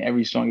saying Colleen in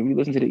every song. If you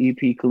listen to the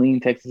EP,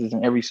 Colleen, Texas is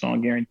in every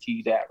song.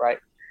 Guarantee that, right?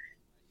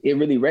 It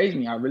really raised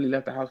me. I really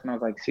left the house when I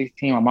was like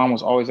 16. My mom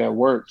was always at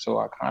work, so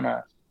I kind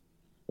of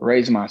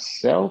raised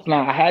myself.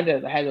 Now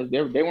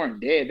they weren't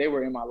dead. They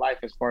were in my life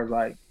as far as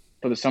like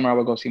for the summer I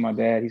would go see my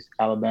dad. He's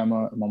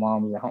Alabama, and my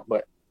mom was at home.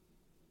 But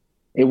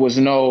it was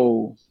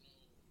no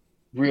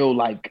real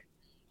like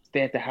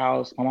stay at the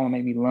house. My mama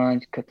made me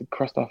lunch, cut the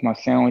crust off my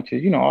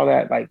sandwiches. All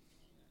that like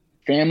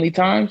family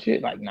time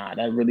shit. Like, nah,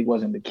 that really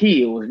wasn't the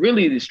key. It was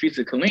really the streets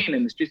of Killeen,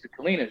 and the streets of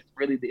Killeen is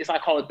really I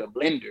call it the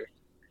blender.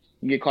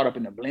 You get caught up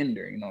in the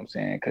blender, you know what I'm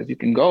saying? Because you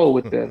can go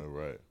with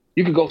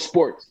you could go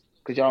sports.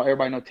 Because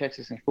everybody know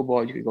Texas and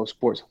football, you could go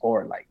sports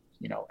hard. Like,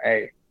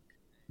 hey,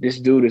 this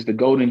dude is the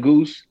golden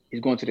goose. He's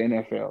going to the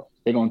NFL.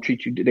 They're going to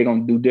treat you, they're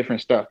going to do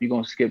different stuff. You're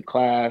going to skip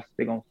class.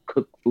 They're going to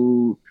cook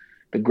food.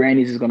 The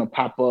grannies is going to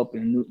pop up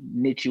and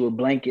knit you a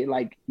blanket.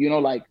 Like,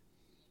 like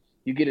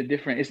you get a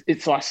different,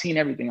 so I've seen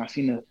everything. I've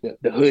seen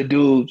the hood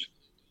dudes.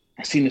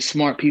 I've seen the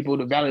smart people,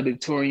 the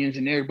valedictorians,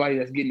 and everybody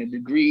that's getting the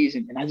degrees.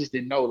 And I just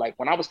didn't know. Like,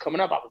 when I was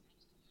coming up, I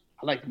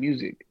liked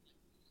music.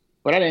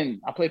 But I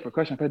played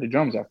percussion, I played the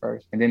drums at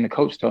first. And then the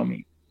coach told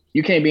me,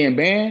 you can't be in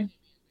band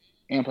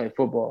and play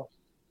football.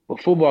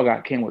 But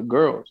football came with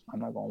girls.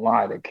 I'm not going to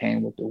lie. They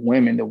came with the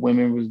women. The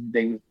women,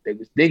 they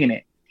was digging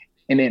it.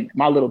 And then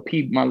my little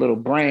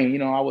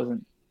brain, I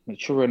wasn't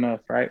mature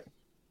enough, right?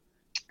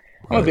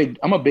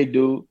 I'm a big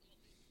dude.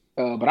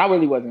 But I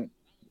really wasn't.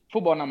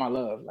 Football not my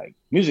love. Like,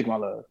 music my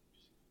love.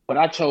 But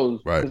I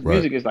chose, because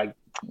music is like,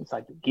 it's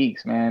like the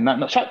geeks, man.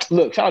 Shout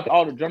out to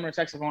all the drummer and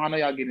saxophone. I know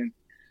y'all getting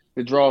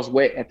the draws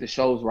wet at the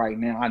shows right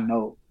now. I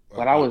know.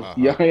 But I was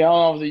young.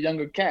 I was a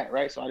younger cat,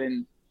 right? So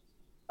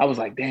I was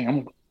like,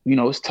 dang,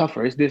 it's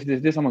tougher. It's this.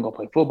 I'm going to go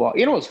play football.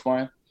 It's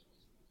fun.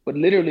 But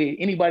literally,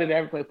 anybody that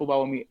ever played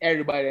football with me,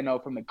 everybody that know,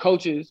 from the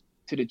coaches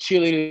to the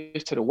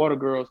cheerleaders to the water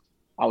girls,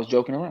 I was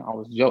joking around.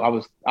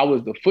 I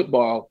was the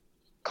football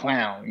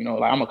clown.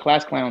 Like, I'm a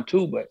class clown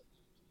too, but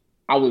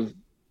I was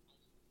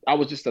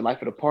just the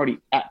life of the party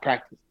at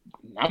practice.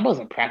 I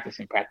wasn't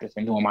practicing,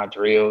 doing my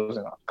drills,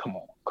 and come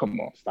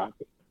on, stop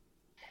it.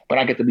 But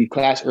I get to leave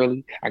class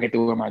early. I get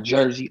to wear my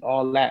jersey,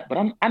 all that. But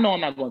I know I'm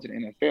not going to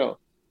the NFL.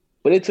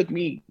 But it took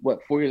me 4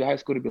 years of high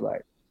school to be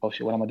like, oh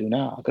shit, what am I gonna do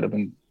now? I could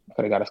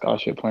have got a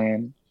scholarship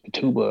playing the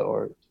tuba,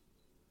 or,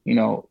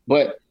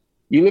 But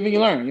you live and you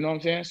learn. You know what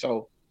I'm saying?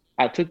 So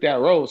I took that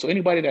road. So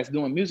anybody that's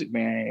doing music,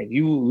 man, if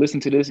you listen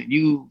to this and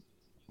you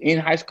in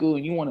high school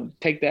and you want to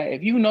take that,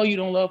 if you know you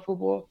don't love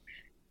football,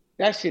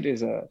 that shit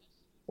is a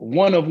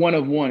one of one,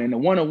 and the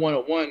one of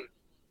one,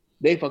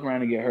 they fuck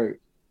around and get hurt.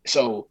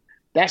 So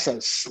that's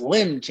a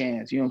slim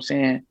chance, you know what I'm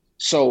saying?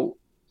 So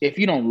if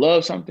you don't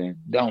love something,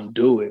 don't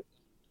do it.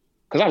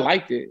 Because I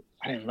liked it,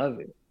 I didn't love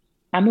it.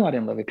 I knew I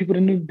didn't love it. People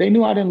they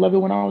knew I didn't love it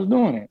when I was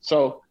doing it.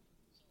 So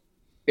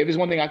if it's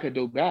one thing I could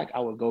do back, I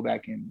would go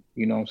back and,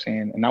 you know what I'm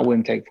saying? And I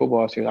wouldn't take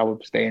football serious. I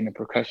would stay in the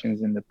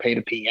percussions and play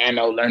the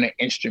piano, learn an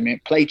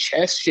instrument, play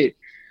chess, shit,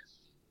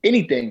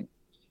 anything.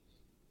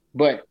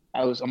 But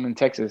I'm in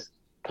Texas,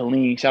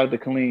 Killeen, shout out to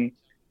Killeen.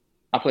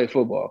 I played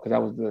football because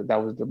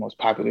that was the most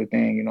popular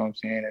thing, you know what I'm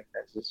saying? And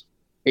that's just,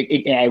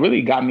 it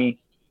really got me,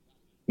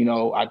 you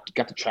know, I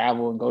got to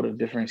travel and go to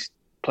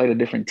play the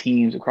different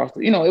teams across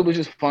the, you know, it was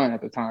just fun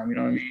at the time, you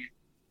know what I mean?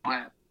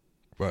 But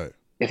right.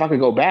 If I could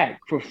go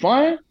back for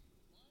fun,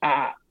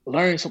 I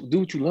learn something, do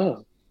what you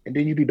love, and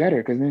then you be better.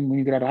 Because then when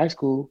you get out of high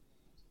school,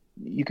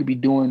 you could be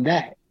doing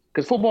that.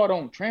 Because football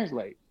don't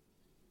translate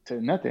to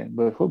nothing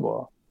but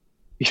football.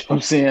 You know what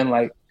I'm saying?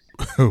 Like,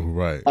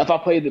 right. If I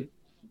played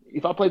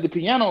the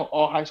piano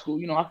all high school,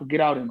 you know, I could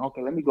get out and,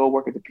 okay, let me go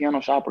work at the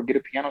piano shop or get a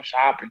piano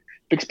shop and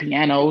fix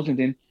pianos. And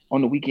then on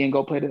the weekend,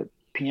 go play the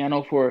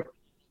piano for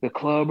the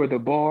club or the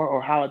bar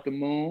or Howl at the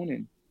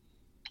Moon.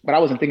 But I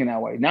wasn't thinking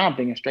that way. Now I'm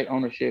thinking straight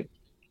ownership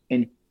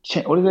and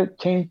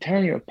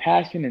turn your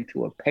passion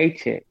into a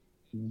paycheck,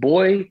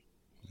 boy.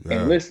 Yeah,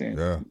 and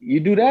listen, you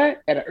do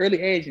that at an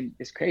early age, and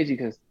it's crazy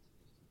because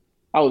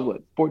I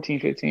was 14,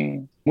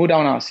 15, moved out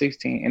when I was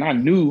 16, and I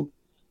knew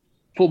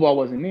football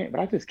wasn't it, but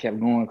I just kept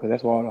going because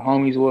that's where all the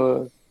homies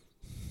was.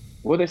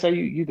 What they say,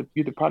 you're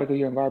the product of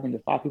your environment, the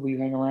 5 people you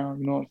hang around.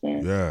 You know what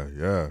I'm saying?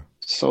 Yeah.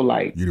 So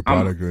like, you're the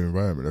product of your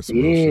environment. That's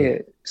real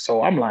shit.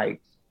 So I'm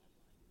like,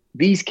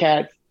 these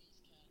cats.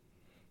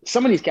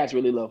 Some of these cats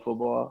really love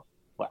football.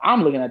 But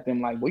I'm looking at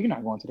them like, well, you're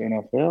not going to the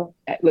NFL.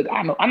 Look,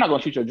 I know I'm not going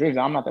to shoot your dreams.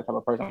 I'm not that type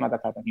of person. I'm not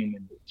that type of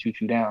human to shoot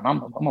you down. I'm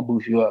going to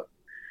boost you up.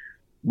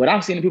 But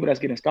I'm seeing the people that's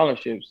getting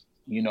scholarships,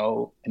 you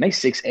know, and they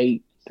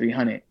 6'8",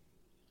 300.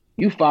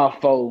 You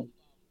 5'4",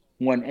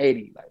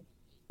 180. Like,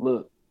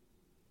 look.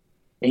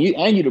 And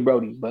you the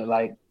Brody, but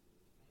like,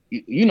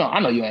 you know,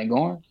 I know you ain't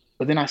going.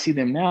 But then I see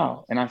them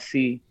now, and I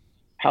see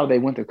how they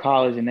went to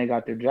college and they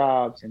got their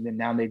jobs, and then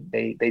now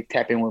they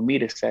tap in with me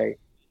to say,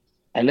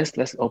 hey,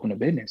 let's open a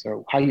business,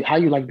 or how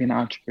you like being an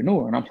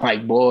entrepreneur? And I'm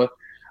like, boy,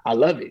 I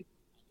love it.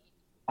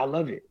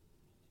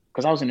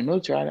 Because I was in the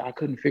military, I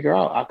couldn't figure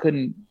out. I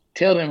couldn't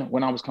tell them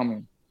when I was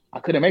coming. I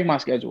couldn't make my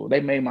schedule.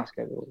 They made my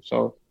schedule.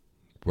 So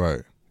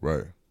right.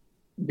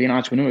 Being an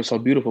entrepreneur is so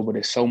beautiful, but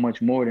it's so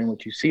much more than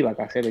what you see. Like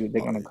I said,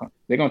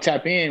 they're gonna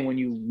tap in when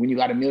you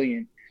got $1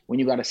 million, when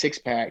you got a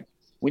 6-pack,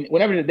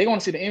 whenever they're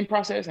gonna see the end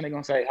process, and they're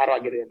gonna say, how do I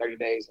get it in 30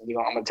 days? And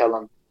I'm gonna tell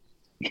them,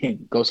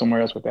 go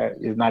somewhere else with that.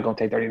 It's not gonna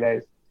take 30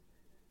 days.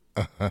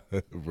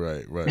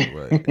 Right.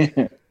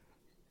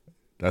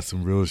 That's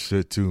some real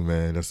shit too,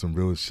 man. That's some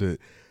real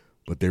shit.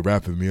 But they're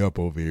wrapping me up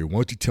over here. Why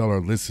don't you tell our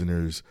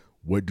listeners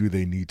what do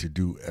they need to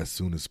do as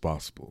soon as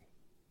possible?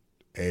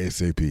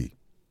 ASAP.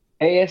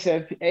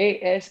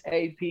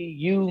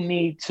 You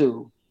need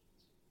to.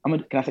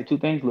 Can I say 2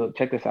 things? Look,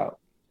 check this out.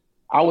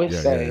 I would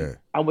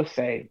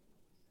say,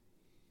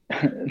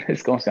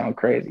 it's gonna sound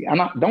crazy.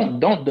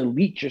 Don't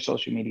delete your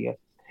social media.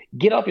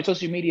 Get off your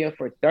social media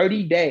for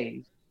 30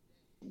 days.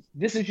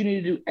 This is what you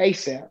need to do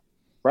ASAP,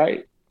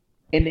 right?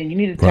 And then you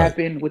need to tap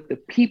in with the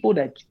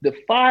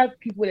 5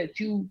 people that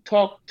you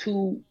talk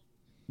to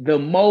the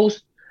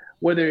most,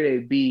 whether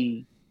it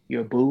be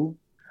your boo,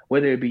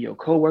 whether it be your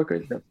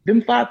coworkers,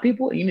 them 5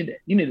 people, you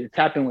need to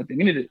tap in with them.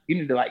 You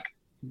need to like,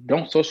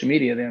 don't social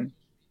media them.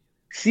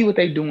 See what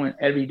they're doing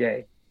every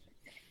day.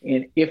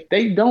 And if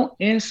they don't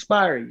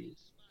inspire you,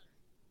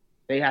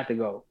 they have to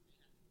go.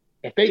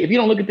 If you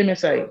don't look at them and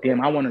say,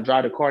 damn, I want to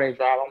drive the car they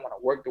drive, I want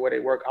to work the way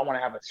they work, I want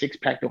to have a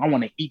 6-pack, I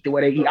want to eat the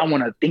way they eat, I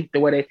want to think the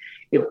way they,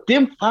 if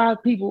them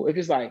 5 people, if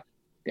it's like,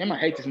 damn, I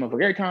hate this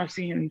motherfucker, every time I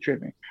see him, he's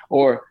tripping.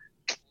 Or,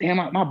 damn,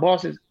 my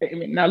boss is,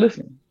 now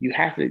listen, you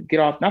have to get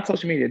off, not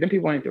social media, them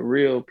people ain't the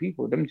real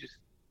people, them just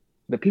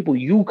the people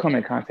you come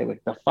in contact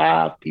with, the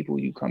 5 people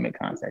you come in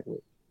contact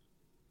with.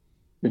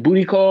 The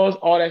booty calls,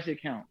 all that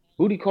shit count.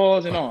 Booty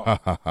calls and all.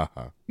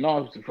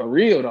 No, for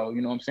real though,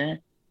 you know what I'm saying?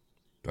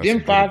 That's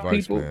them 5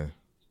 advice, people, man.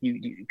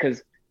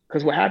 because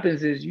what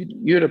happens is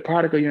you're the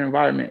product of your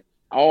environment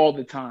all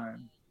the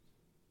time.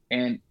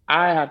 And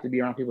I have to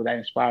be around people that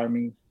inspire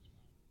me.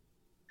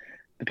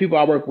 The people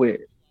I work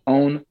with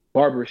own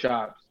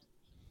barbershops.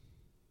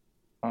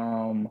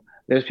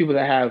 There's people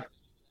that have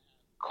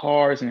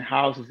cars and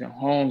houses and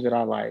homes that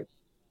I like.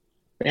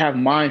 They have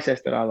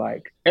mindsets that I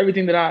like.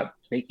 Everything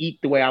they eat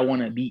the way I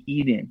want to be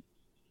eating.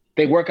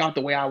 They work out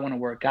the way I want to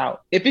work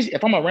out.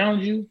 If I'm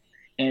around you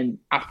and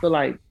I feel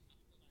like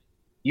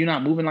you're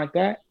not moving like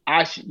that,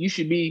 you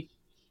should be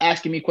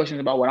asking me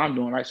questions about what I'm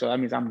doing, right? So that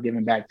means I'm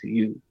giving back to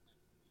you.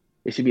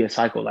 It should be a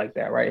cycle like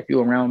that, right? If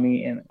you're around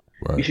me and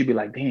you should be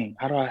like, dang,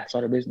 how do I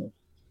start a business?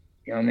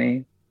 You know what I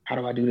mean? How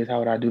do I do this? How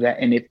would I do that?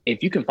 And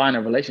if you can find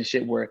a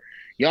relationship where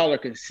y'all are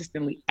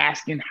consistently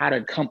asking how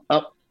to come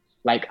up,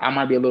 like I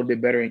might be a little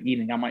bit better in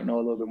eating, I might know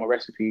a little bit more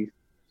recipes,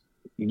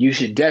 you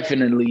should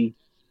definitely,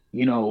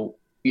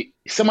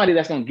 somebody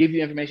that's going to give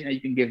you information that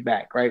you can give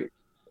back, right?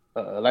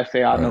 Let's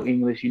say I know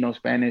English, you know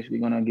Spanish, we're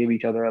going to give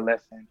each other a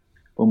lesson.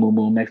 Boom, boom,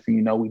 boom. Next thing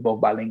you know, we both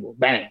bilingual.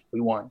 Bang,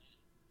 we won.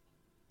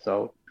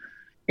 So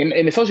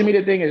And the social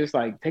media thing is just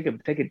like take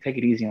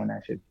it easy on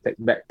that shit.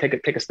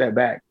 Take a step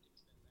back,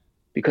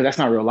 because that's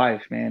not real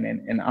life, man.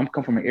 And I'm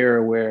come from an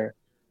era where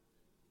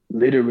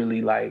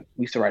literally like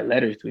we used to write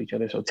letters to each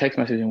other. So text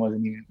messaging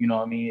wasn't even, you know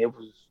what I mean? It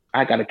was,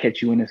 I got to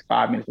catch you in this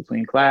 5 minutes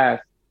between class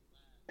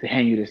to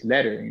hand you this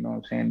letter. You know what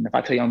I'm saying? And if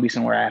I tell you I'm gonna be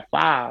somewhere at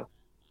 5,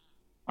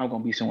 I'm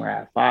gonna be somewhere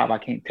at 5. I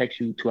can't text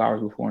you 2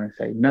 hours before and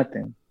say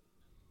nothing.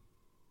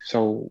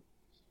 So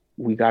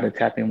we got to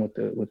tap in with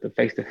the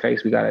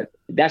face-to-face.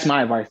 That's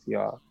my advice to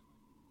y'all.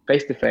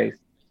 Face-to-face.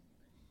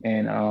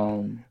 And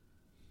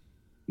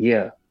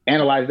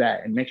analyze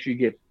that and make sure you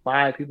get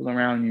 5 people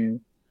around you.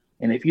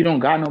 And if you don't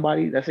got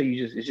nobody, it's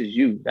just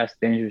you. That's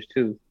dangerous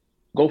too.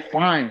 Go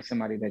find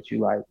somebody that you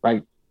like.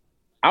 Like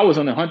I was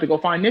on the hunt to go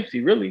find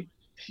Nipsey, really.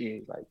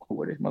 Shit, like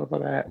where this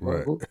motherfucker at?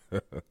 Right. You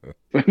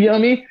know what I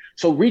mean?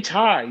 So reach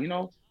high, you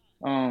know.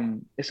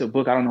 It's a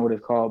book, I don't know what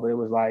it's called, but it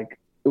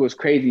was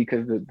crazy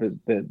because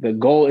the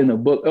goal in the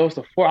book, it was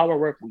the 4-hour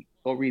work week.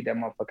 Go read that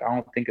motherfucker. I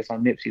don't think it's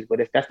on Nipsey's, but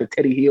that's the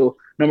Teddy Hill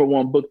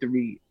 #1 book to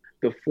read.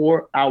 The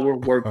 4-hour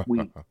work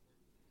week.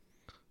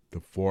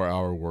 The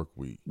 4-hour work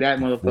week. That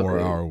motherfucker.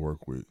 4-hour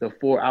work week. The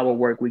 4-hour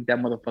work week. That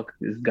motherfucker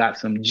has got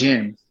some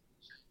gems,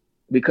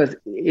 because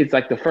it's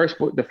like the first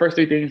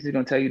 3 things he's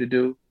gonna tell you to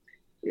do.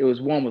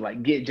 One was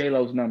like get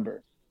J-Lo's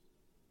number.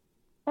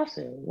 I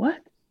said, what?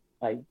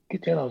 Like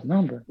get J-Lo's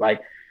number?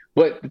 Like,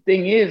 but the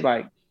thing is,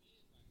 like,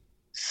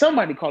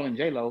 somebody calling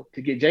J-Lo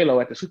to get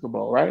J-Lo at the Super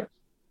Bowl, right?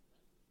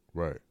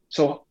 Right.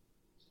 So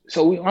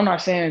I'm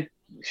not saying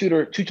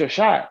shoot your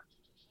shot,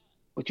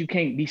 but you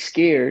can't be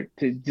scared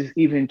to just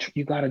even,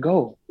 you gotta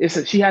go.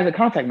 She has a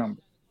contact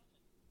number.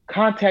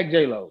 Contact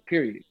J-Lo,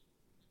 period.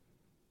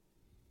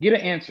 Get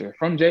an answer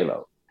from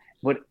J-Lo.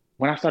 But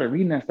when I started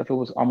reading that stuff,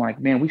 I'm like,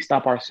 man, we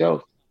stop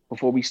ourselves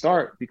before we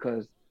start,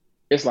 because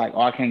it's like,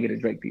 oh, I can't get a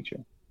Drake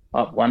feature.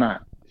 Why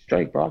not? It's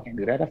Drake, bro. I can't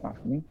do that. That's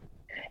not for me.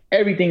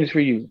 Everything is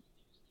for you.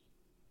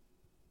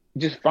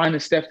 Just find the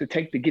steps to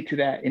take to get to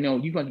that. You know,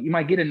 you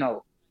might get a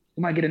no.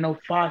 You might get a no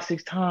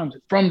 5-6 times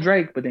from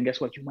Drake, but then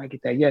guess what? You might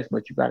get that yes,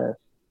 but you gotta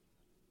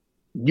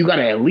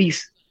at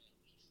least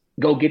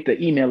go get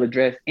the email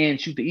address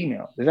and shoot the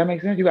email. Does that make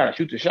sense? You gotta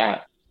shoot the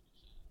shot.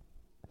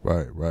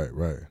 Right.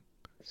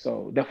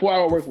 So the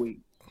 4-hour work week.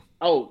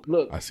 Oh,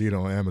 look. I see it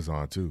on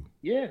Amazon too.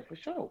 Yeah, for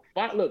sure.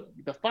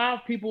 The 5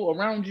 people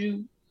around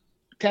you,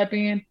 tap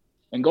in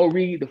and go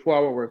read the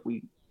 4-hour work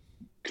week.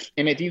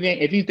 And if you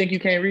think you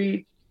can't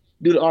read,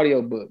 do the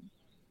audio book.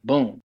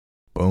 Boom.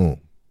 I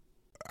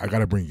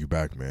gotta bring you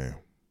back, man,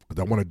 because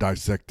I want to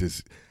dissect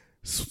this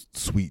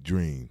Sweet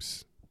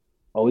Dreams.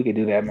 Oh, we could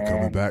do that, man. You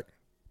coming back?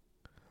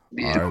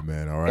 All right,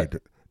 man. All right.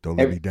 Don't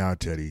let me down,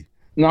 Teddy.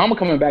 No, I'm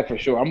coming back for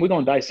sure. We're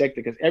gonna dissect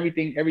it, because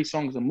every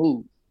song's a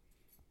mood.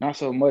 Not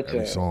so much.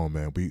 Every song,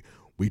 man.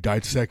 We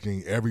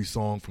dissecting every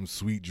song from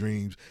Sweet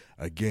Dreams.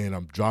 Again,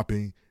 I'm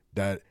dropping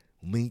that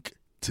link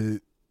to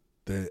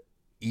the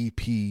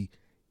EP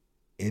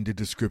in the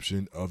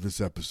description of this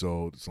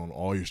episode. It's on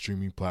all your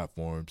streaming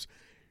platforms.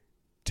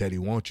 Teddy,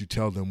 why don't you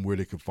tell them where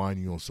they can find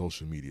you on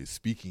social media?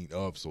 Speaking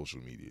of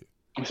social media,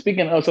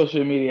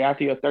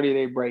 after your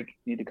 30-day break,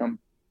 you need to come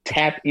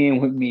tap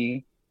in with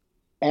me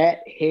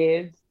at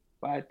Heads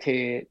by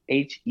Ted,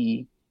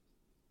 HEADS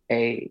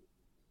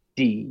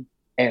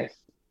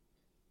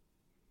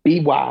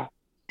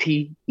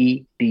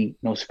BYTED.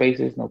 No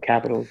spaces, no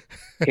capitals.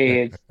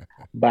 Heads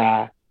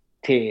by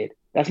Ted.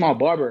 That's my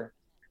barber.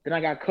 Then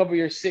I got Cover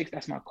Your 6.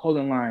 That's my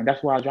clothing line.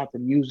 That's where I drop the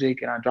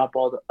music and I drop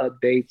all the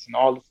updates and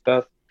all the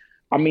stuff.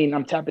 I mean,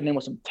 I'm tapping in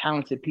with some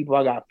talented people.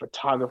 I got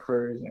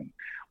photographers and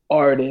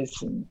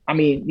artists. And I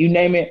mean, you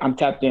name it, I'm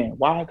tapped in.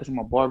 Why? Because I'm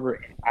a barber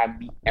and I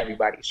meet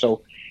everybody.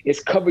 So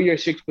it's Cover Your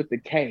 6 with the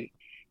K.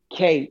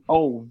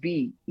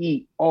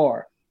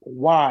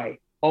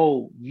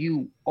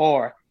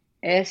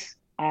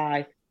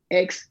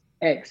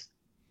 KOVERYOURSIXX.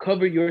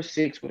 Cover Your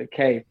 6 with a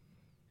K.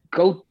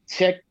 Go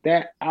check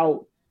that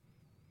out.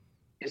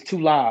 It's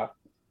too live.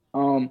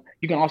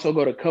 You can also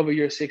go to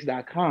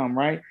coveryoursix.com,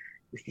 right?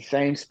 It's the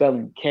same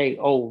spelling,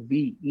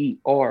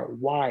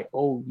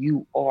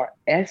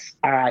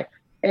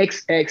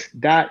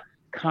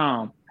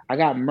 KOVERYOURSIXX.com. I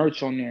got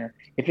merch on there.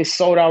 If it's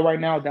sold out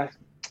right now,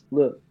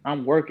 look,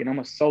 I'm working. I'm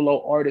a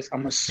solo artist.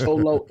 I'm a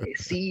solo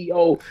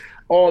CEO,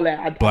 all that.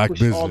 I push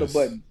business. All the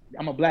buttons.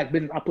 I'm a black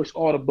business. I push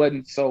all the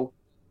buttons. So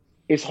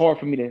it's hard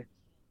for me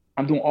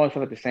I'm doing all the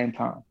stuff at the same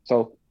time.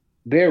 So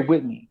bear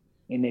with me.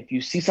 And if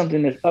you see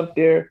something that's up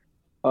there,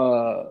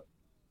 boom,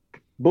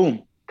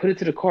 put it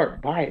to the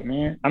cart, buy it,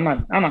 man. I'm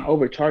not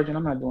overcharging.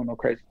 I'm not doing no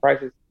crazy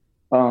prices.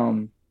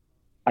 I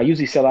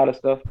usually sell out of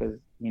stuff because,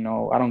 you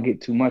know, I don't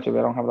get too much of it.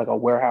 I don't have like a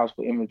warehouse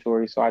with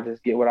inventory. So I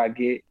just get what I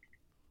get,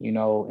 you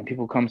know, and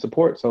people come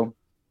support. So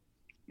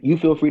you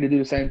feel free to do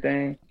the same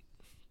thing.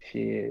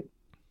 Shit.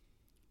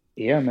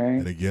 Yeah, man.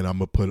 And again, I'm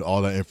going to put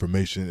all that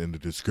information in the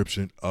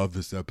description of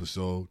this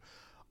episode.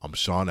 I'm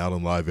Sean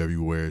Allen Live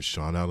everywhere.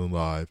 Sean Allen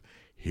Live.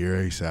 Here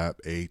ASAP,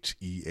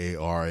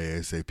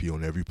 HEARASAP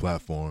on every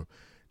platform.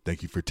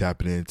 Thank you for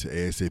tapping into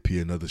ASAP,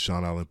 another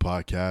Sean Allen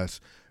podcast.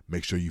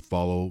 Make sure you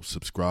follow,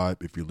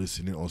 subscribe if you're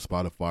listening on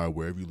Spotify,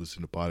 wherever you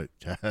listen to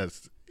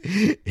podcasts.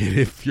 And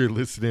if you're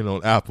listening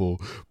on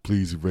Apple,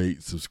 please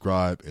rate,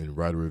 subscribe, and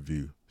write a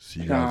review.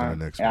 See you guys on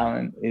the next one.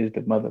 Allen is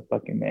the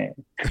motherfucking man.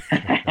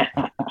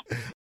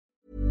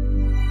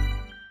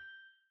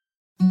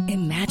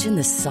 Imagine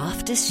the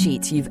softest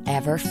sheets you've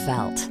ever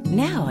felt.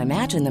 Now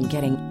imagine them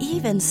getting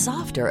even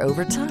softer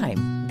over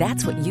time.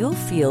 That's what you'll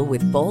feel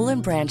with Boll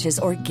 & Branch's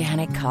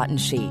organic cotton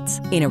sheets.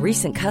 In a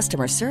recent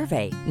customer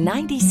survey,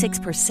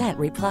 96%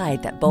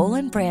 replied that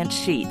Boll & Branch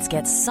sheets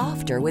get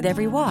softer with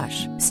every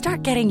wash.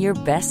 Start getting your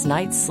best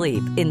night's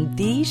sleep in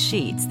these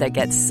sheets that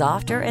get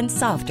softer and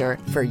softer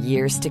for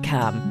years to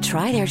come.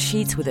 Try their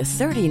sheets with a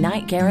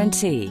 30-night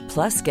guarantee.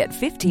 Plus, get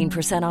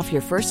 15% off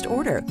your first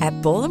order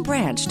at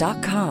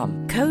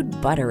bollandbranch.com. Code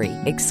BUTTERY.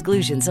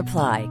 Exclusions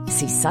apply.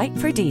 See site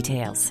for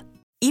details.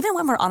 Even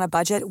when we're on a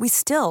budget, we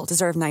still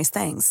deserve nice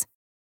things.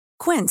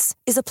 Quince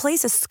is a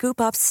place to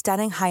scoop up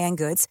stunning high-end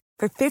goods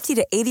for 50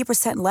 to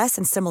 80% less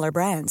than similar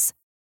brands.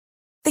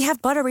 They have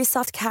buttery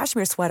soft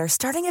cashmere sweaters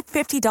starting at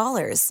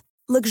 $50,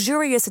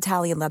 luxurious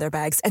Italian leather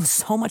bags, and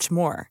so much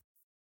more.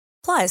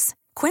 Plus,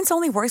 Quince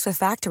only works with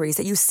factories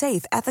that use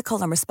safe,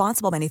 ethical, and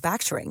responsible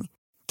manufacturing.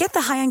 Get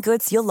the high-end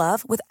goods you'll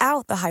love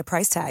without the high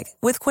price tag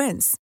with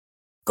Quince.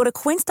 Go to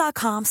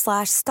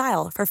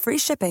quince.com/style for free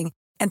shipping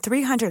and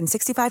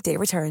 365-day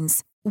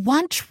returns.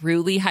 Want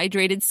truly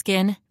hydrated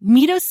skin?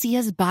 Meet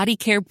Osea's Body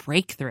Care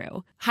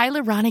Breakthrough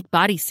Hyaluronic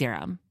Body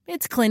Serum.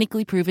 It's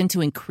clinically proven to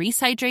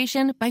increase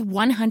hydration by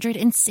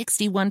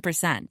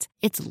 161%.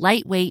 It's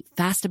lightweight,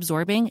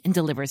 fast-absorbing, and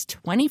delivers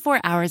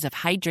 24 hours of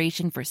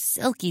hydration for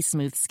silky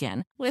smooth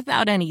skin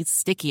without any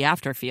sticky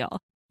afterfeel.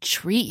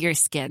 Treat your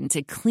skin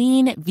to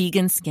clean,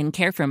 vegan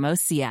skincare from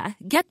Osea.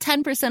 Get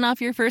 10%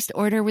 off your first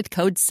order with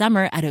code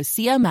SUMMER at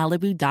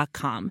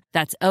OseaMalibu.com.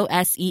 That's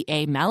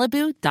OSEA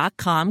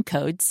Malibu.com,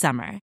 code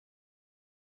SUMMER.